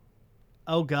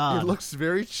God. it looks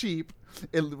very cheap.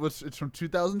 It's from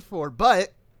 2004,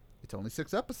 but it's only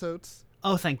 6 episodes.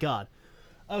 Oh, thank God.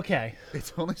 Okay.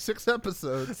 It's only 6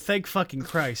 episodes. Thank fucking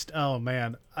Christ. Oh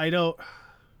man,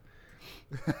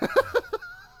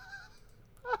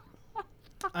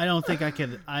 I don't think I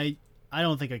could. I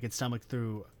don't think I could stomach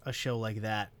through a show like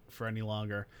that for any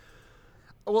longer.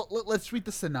 Well, let's read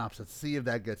the synopsis. See if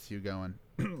that gets you going.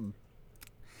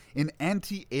 An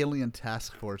anti-alien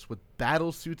task force with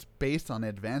battle suits based on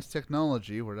advanced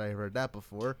technology, where I heard that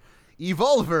before,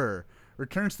 Evolver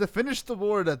returns to finish the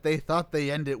war that they thought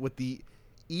they ended with the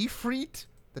Ifrit.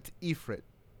 That's Ifrit.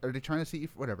 Are they trying to say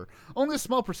whatever? Only a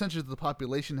small percentage of the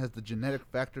population has the genetic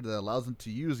factor that allows them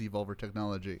to use Evolver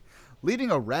technology.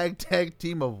 Leading a ragtag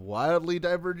team of wildly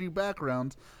diverging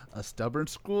backgrounds, a stubborn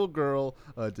schoolgirl,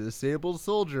 a disabled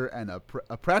soldier, and a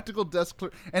practical desk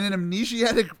clerk, and an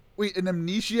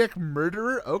amnesiac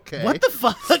murderer? Okay. What the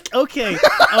fuck? Okay.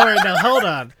 All right, now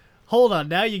hold on.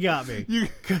 Now you got me.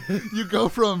 You go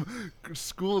from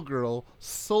schoolgirl,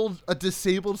 a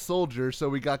disabled soldier, so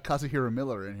we got Kazuhiro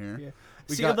Miller in here. Yeah.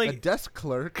 We See, got like- a desk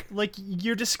clerk. Like,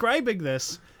 you're describing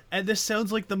this, and this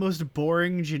sounds like the most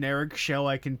boring, generic show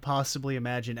I can possibly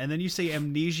imagine. And then you say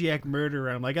amnesiac murderer,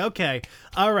 and I'm like, okay,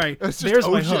 all right, It's just there's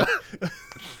my OSHA.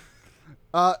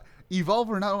 hook.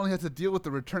 Evolver not only has to deal with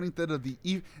the returning threat of the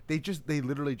they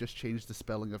literally just changed the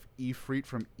spelling of Ifrit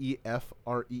from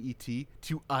EFREET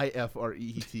to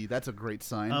IFREET. That's a great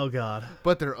sign. Oh, God.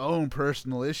 But their own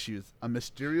personal issues. A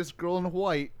mysterious girl in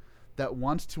white that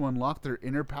wants to unlock their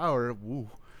inner power. Woo,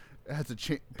 has to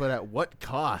change, but at what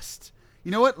cost?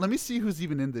 You know what? Let me see who's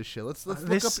even in this shit. Let's look up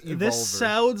Evolver. This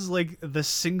sounds like the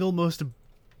single most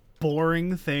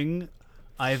boring thing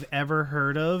I've ever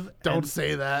heard of. Don't and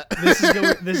say that. this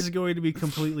is going to be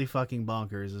completely fucking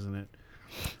bonkers, isn't it?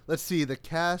 Let's see the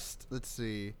cast. Let's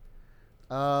see.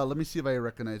 Let me see if I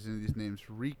recognize any of these names.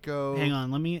 Rico. Hang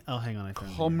on, hang on, I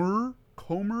found it.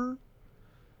 Comer,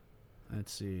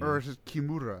 Let's see. or is it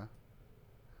Kimura?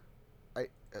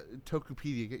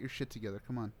 Tokupedia, get your shit together.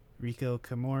 Come on. Rico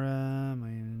Kimura,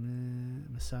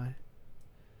 Masai.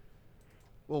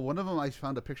 Well, one of them I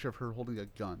found a picture of her holding a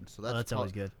gun, so that's, That's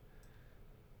always good.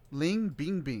 Ling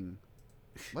Bingbing.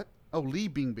 What? Oh, Lee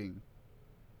Bingbing.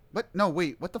 What? No,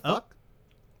 wait. What the Oh. fuck?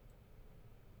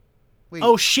 Wait.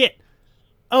 Oh shit!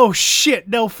 Oh shit!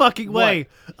 No fucking way!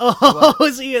 Oh,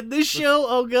 is he in this show?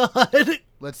 Oh god!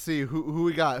 Let's see who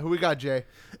we got. Who we got, Jay?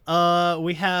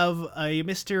 We have a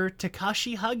Mr.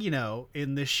 Takashi Hagino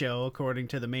in this show, according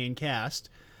to the main cast,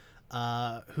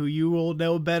 who you will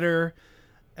know better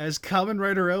as Kamen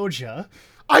Rider Oja.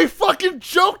 I fucking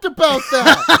joked about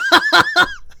that.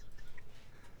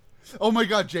 Oh my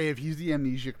god, Jay! If he's the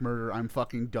amnesiac murderer, I'm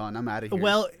fucking done. I'm out of here.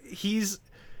 Well, he's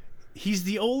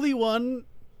the only one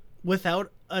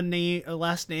without a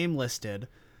last name listed,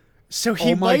 so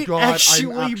he oh my might god,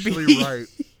 actually, I'm actually be right.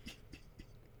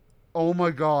 Oh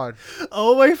my god.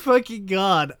 Oh my fucking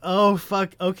god. Oh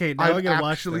fuck. Okay, now I'm gonna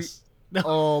watch this. No.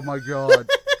 Oh my god.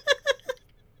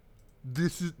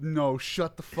 This is no.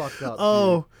 Shut the fuck up.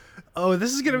 Oh, oh,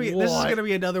 this is gonna be What?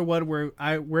 another one where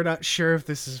we're not sure if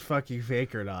this is fucking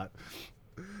fake or not.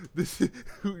 This is,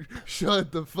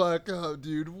 shut the fuck up,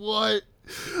 dude. What?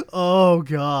 Oh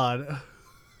god.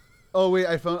 Oh wait,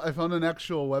 I found an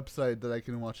actual website that I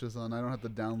can watch this on. I don't have to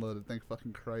download it. Thank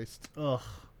fucking Christ. Ugh.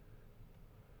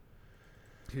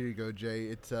 Here you go, Jay.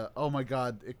 It's oh my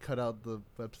god, it cut out the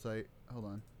website. Hold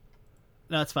on.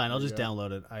 No, it's fine. I'll There you just go.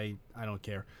 download it. I don't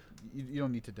care. You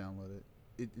don't need to download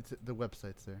it. It's the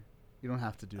website's there. You don't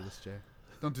have to do this, Jay.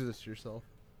 Don't do this to yourself.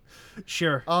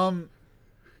 Sure. Son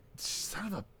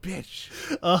of a bitch.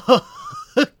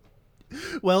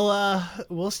 Well,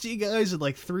 we'll see you guys in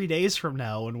like 3 days from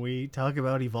now when we talk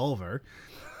about Evolver.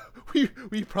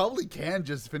 We probably can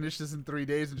just finish this in 3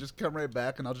 days and just come right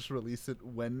back, and I'll just release it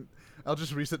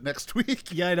next week.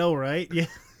 Yeah, I know, right? Yeah.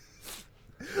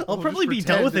 I'll We'll probably just be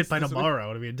done pretend with it it's by this week.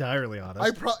 tomorrow, to be entirely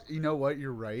honest. You know what?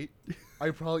 You're right. I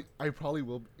probably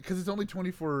will, because it's only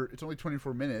 24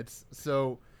 minutes,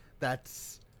 so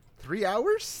that's 3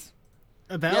 hours.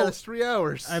 Yeah, that's 3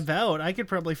 hours. I could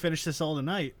probably finish this all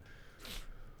tonight.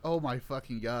 Oh my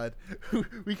fucking god.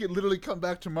 We could literally come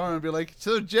back tomorrow and be like,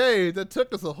 so Jay, that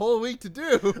took us a whole week to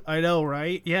do. I know,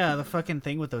 right? Yeah, the fucking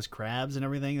thing with those crabs and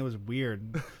everything, it was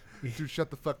weird. Dude, shut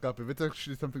the fuck up. If it's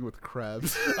actually something with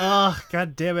crabs, Oh,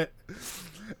 god damn it.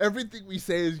 everything we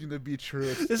say is gonna be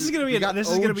true. This is gonna be We got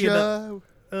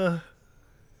Oja.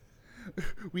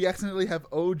 We accidentally have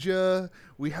Oja.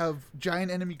 We have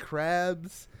giant enemy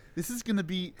crabs. This is gonna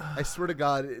be, I swear to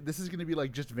god, this is gonna be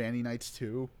like just Vanny Nights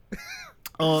 2.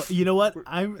 Oh, you know what?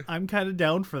 I'm kind of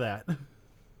down for that.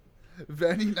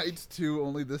 Vanny Nights 2,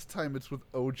 only this time it's with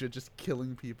Oja just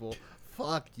killing people.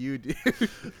 Fuck you, dude.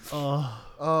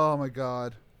 Oh my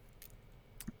god.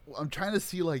 I'm trying to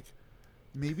see, like,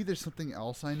 maybe there's something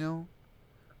else I know.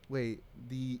 Wait,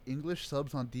 the English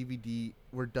subs on DVD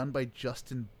were done by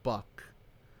Justin Buck.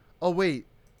 Oh wait,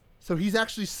 so he's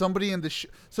actually somebody in the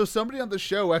so somebody on the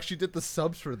show actually did the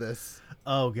subs for this.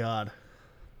 Oh god.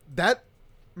 That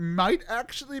might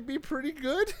actually be pretty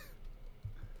good.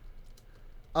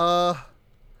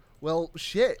 Well,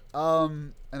 shit.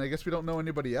 And I guess we don't know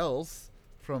anybody else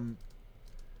from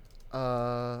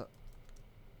Saitama.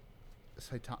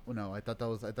 No, I thought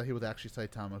he was actually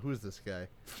Saitama. Who is this guy?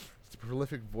 He's a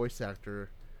prolific voice actor.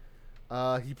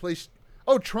 He plays.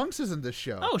 Oh, Trunks is in this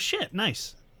show. Oh shit,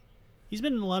 nice. He's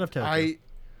been in a lot of Tokyo.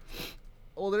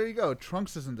 Oh, there you go.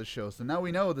 Trunks is in the show, so now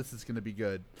we know this is gonna be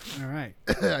good. All right.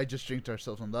 I just jinxed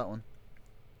ourselves on that one.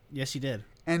 Yes, you did.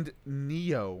 And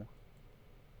Neo.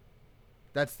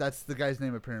 That's the guy's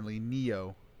name apparently.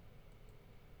 Neo.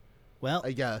 Well,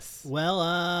 I guess.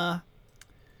 well,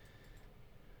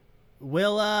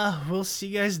 we'll see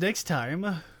you guys next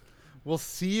time. We'll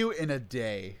see you in a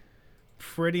day.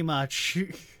 Pretty much.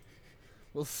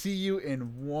 We'll see you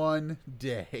in 1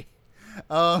 day.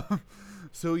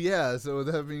 So yeah. So with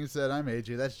that being said, I'm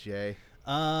AJ. That's Jay.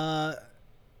 My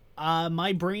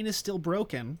brain is still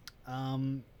broken.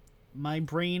 My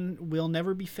brain will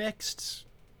never be fixed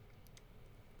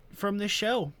from this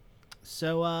show.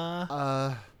 So,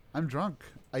 I'm drunk.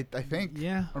 I think.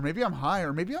 Yeah. Or maybe I'm high.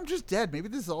 Or maybe I'm just dead. Maybe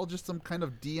this is all just some kind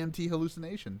of DMT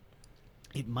hallucination.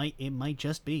 it might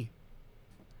just be.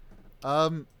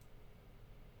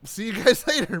 See you guys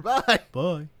later. Bye.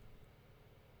 Bye.